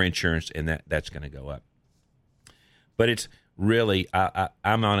buying more insurance, and that's going to go up. But it's really,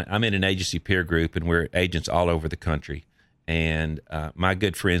 I'm in an agency peer group, and we're agents all over the country. And my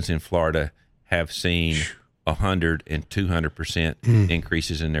good friends in Florida have seen 100 and 200%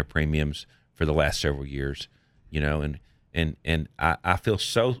 increases in their premiums for the last several years. And I feel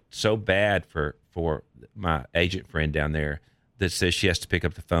so bad for my agent friend down there that says she has to pick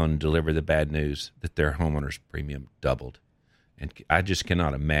up the phone and deliver the bad news that their homeowner's premium doubled. And I just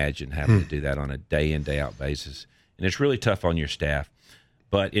cannot imagine having to do that on a day in, day out basis. And it's really tough on your staff.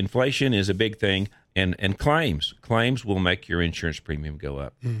 But inflation is a big thing, and claims will make your insurance premium go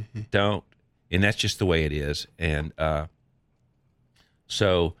up. And that's just the way it is. And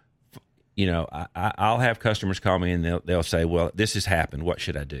so, I'll have customers call me, and they'll say, well, this has happened. What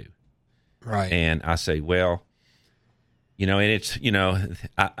should I do? Right. And I say, well, and it's,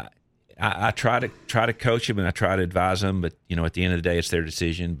 I try to coach them, and I try to advise them, but, at the end of the day, it's their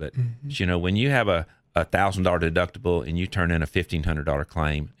decision. But, when you have a $1,000 deductible and you turn in a $1,500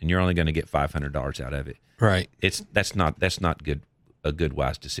 claim, and you're only going to get $500 out of it, right? That's not a good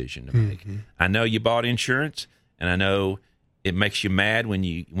wise decision to make. I know you bought insurance, and I know it makes you mad when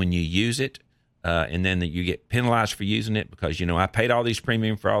you use it, and then that you get penalized for using it because I paid all these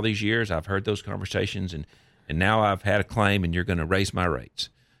premium for all these years. I've heard those conversations, and now I've had a claim, and you're going to raise my rates.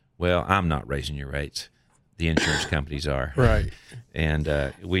 Well, I'm not raising your rates. The insurance companies are. Right. And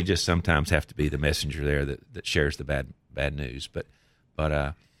we just sometimes have to be the messenger there that shares the bad news. But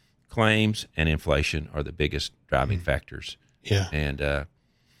claims and inflation are the biggest driving factors Yeah. And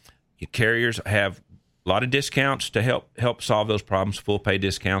carriers have a lot of discounts to help solve those problems. Full pay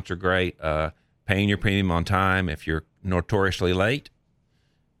discounts are great. Paying your premium on time. If you're notoriously late,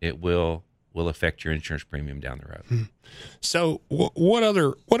 it will affect your insurance premium down the road. So what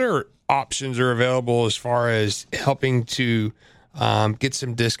other options are available as far as helping to get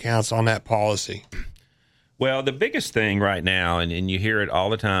some discounts on that policy? Well, the biggest thing right now, and you hear it all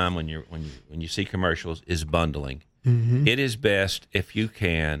the time when you see commercials, is bundling. Mm-hmm. It is best if you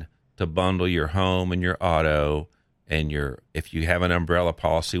can to bundle your home and your auto and if you have an umbrella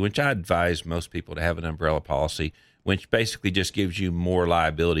policy, which I advise most people to have an umbrella policy, which basically just gives you more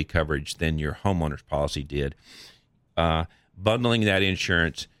liability coverage than your homeowner's policy did. Bundling that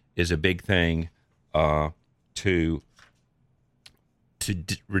insurance is a big thing to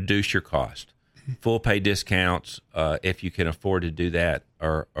reduce your cost. Full pay discounts, if you can afford to do that,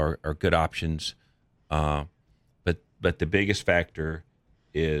 are good options. But the biggest factor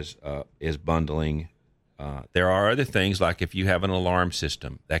is bundling. There are other things, like if you have an alarm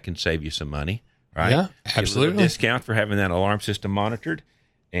system, that can save you some money, right? Yeah, Get a absolutely. little discount for having that alarm system monitored,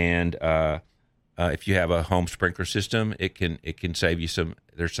 and if you have a home sprinkler system, it can save you some.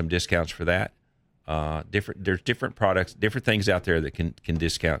 There's some discounts for that. There's different products, different things out there that can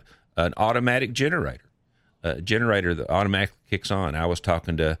discount. An automatic generator, a generator that automatically kicks on. I was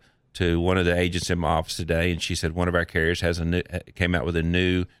talking to one of the agents in my office today, and she said one of our carriers came out with a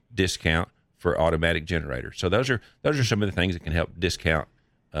new discount for automatic generators. So those are some of the things that can help discount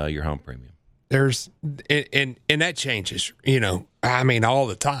your home premium. There's and that changes, I mean, all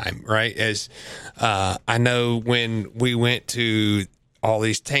the time, right? As I know when we went to all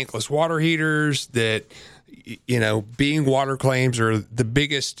these tankless water heaters that, being water claims are the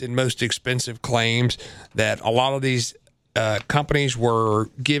biggest and most expensive claims, that a lot of these companies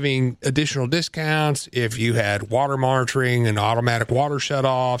were giving additional discounts if you had water monitoring and automatic water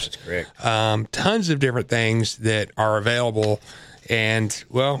shutoffs. That's correct. Tons of different things that are available. And,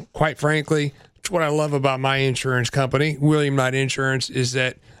 well, quite frankly, it's what I love about my insurance company, William Knight Insurance, is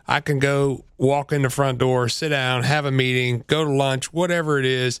that I can go walk in the front door, sit down, have a meeting, go to lunch, whatever it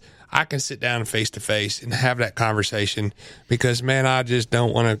is. I can sit down face to face and have that conversation because, man, I just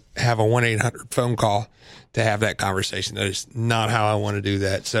don't want to have a 1-800 phone call to have that conversation. That is not how I want to do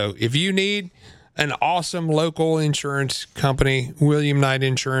that. So if you need an awesome local insurance company, William Knight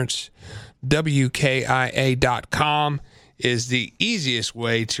Insurance, WKIA.com is the easiest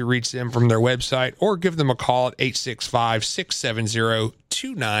way to reach them from their website, or give them a call at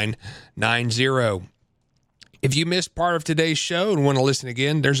 865-670-2990. If you missed part of today's show and want to listen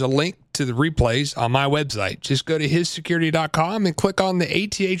again, there's a link to the replays on my website. Just go to hissecurity.com and click on the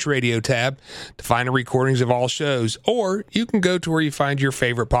ATH radio tab to find the recordings of all shows. Or you can go to where you find your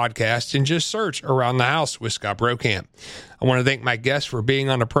favorite podcast and just search Around the House with Scott Brokamp. I want to thank my guests for being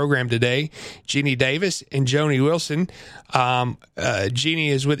on the program today, Jeannie Davis and Joni Wilson. Jeannie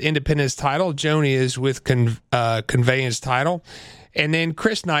is with Independence Title. Joni is with Conveyance Title. And then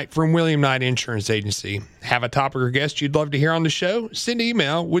Chris Knight from William Knight Insurance Agency. Have a topic or guest you'd love to hear on the show? Send an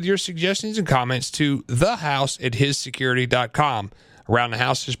email with your suggestions and comments to thehouse@hissecurity.com. Around the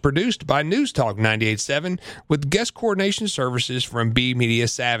House is produced by News Talk 98.7 with guest coordination services from B Media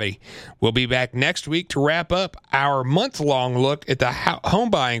Savvy. We'll be back next week to wrap up our month-long look at the home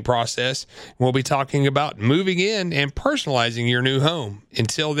buying process. We'll be talking about moving in and personalizing your new home.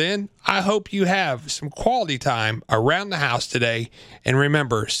 Until then, I hope you have some quality time around the house today. And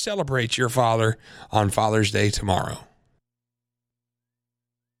remember, celebrate your father on Father's Day tomorrow.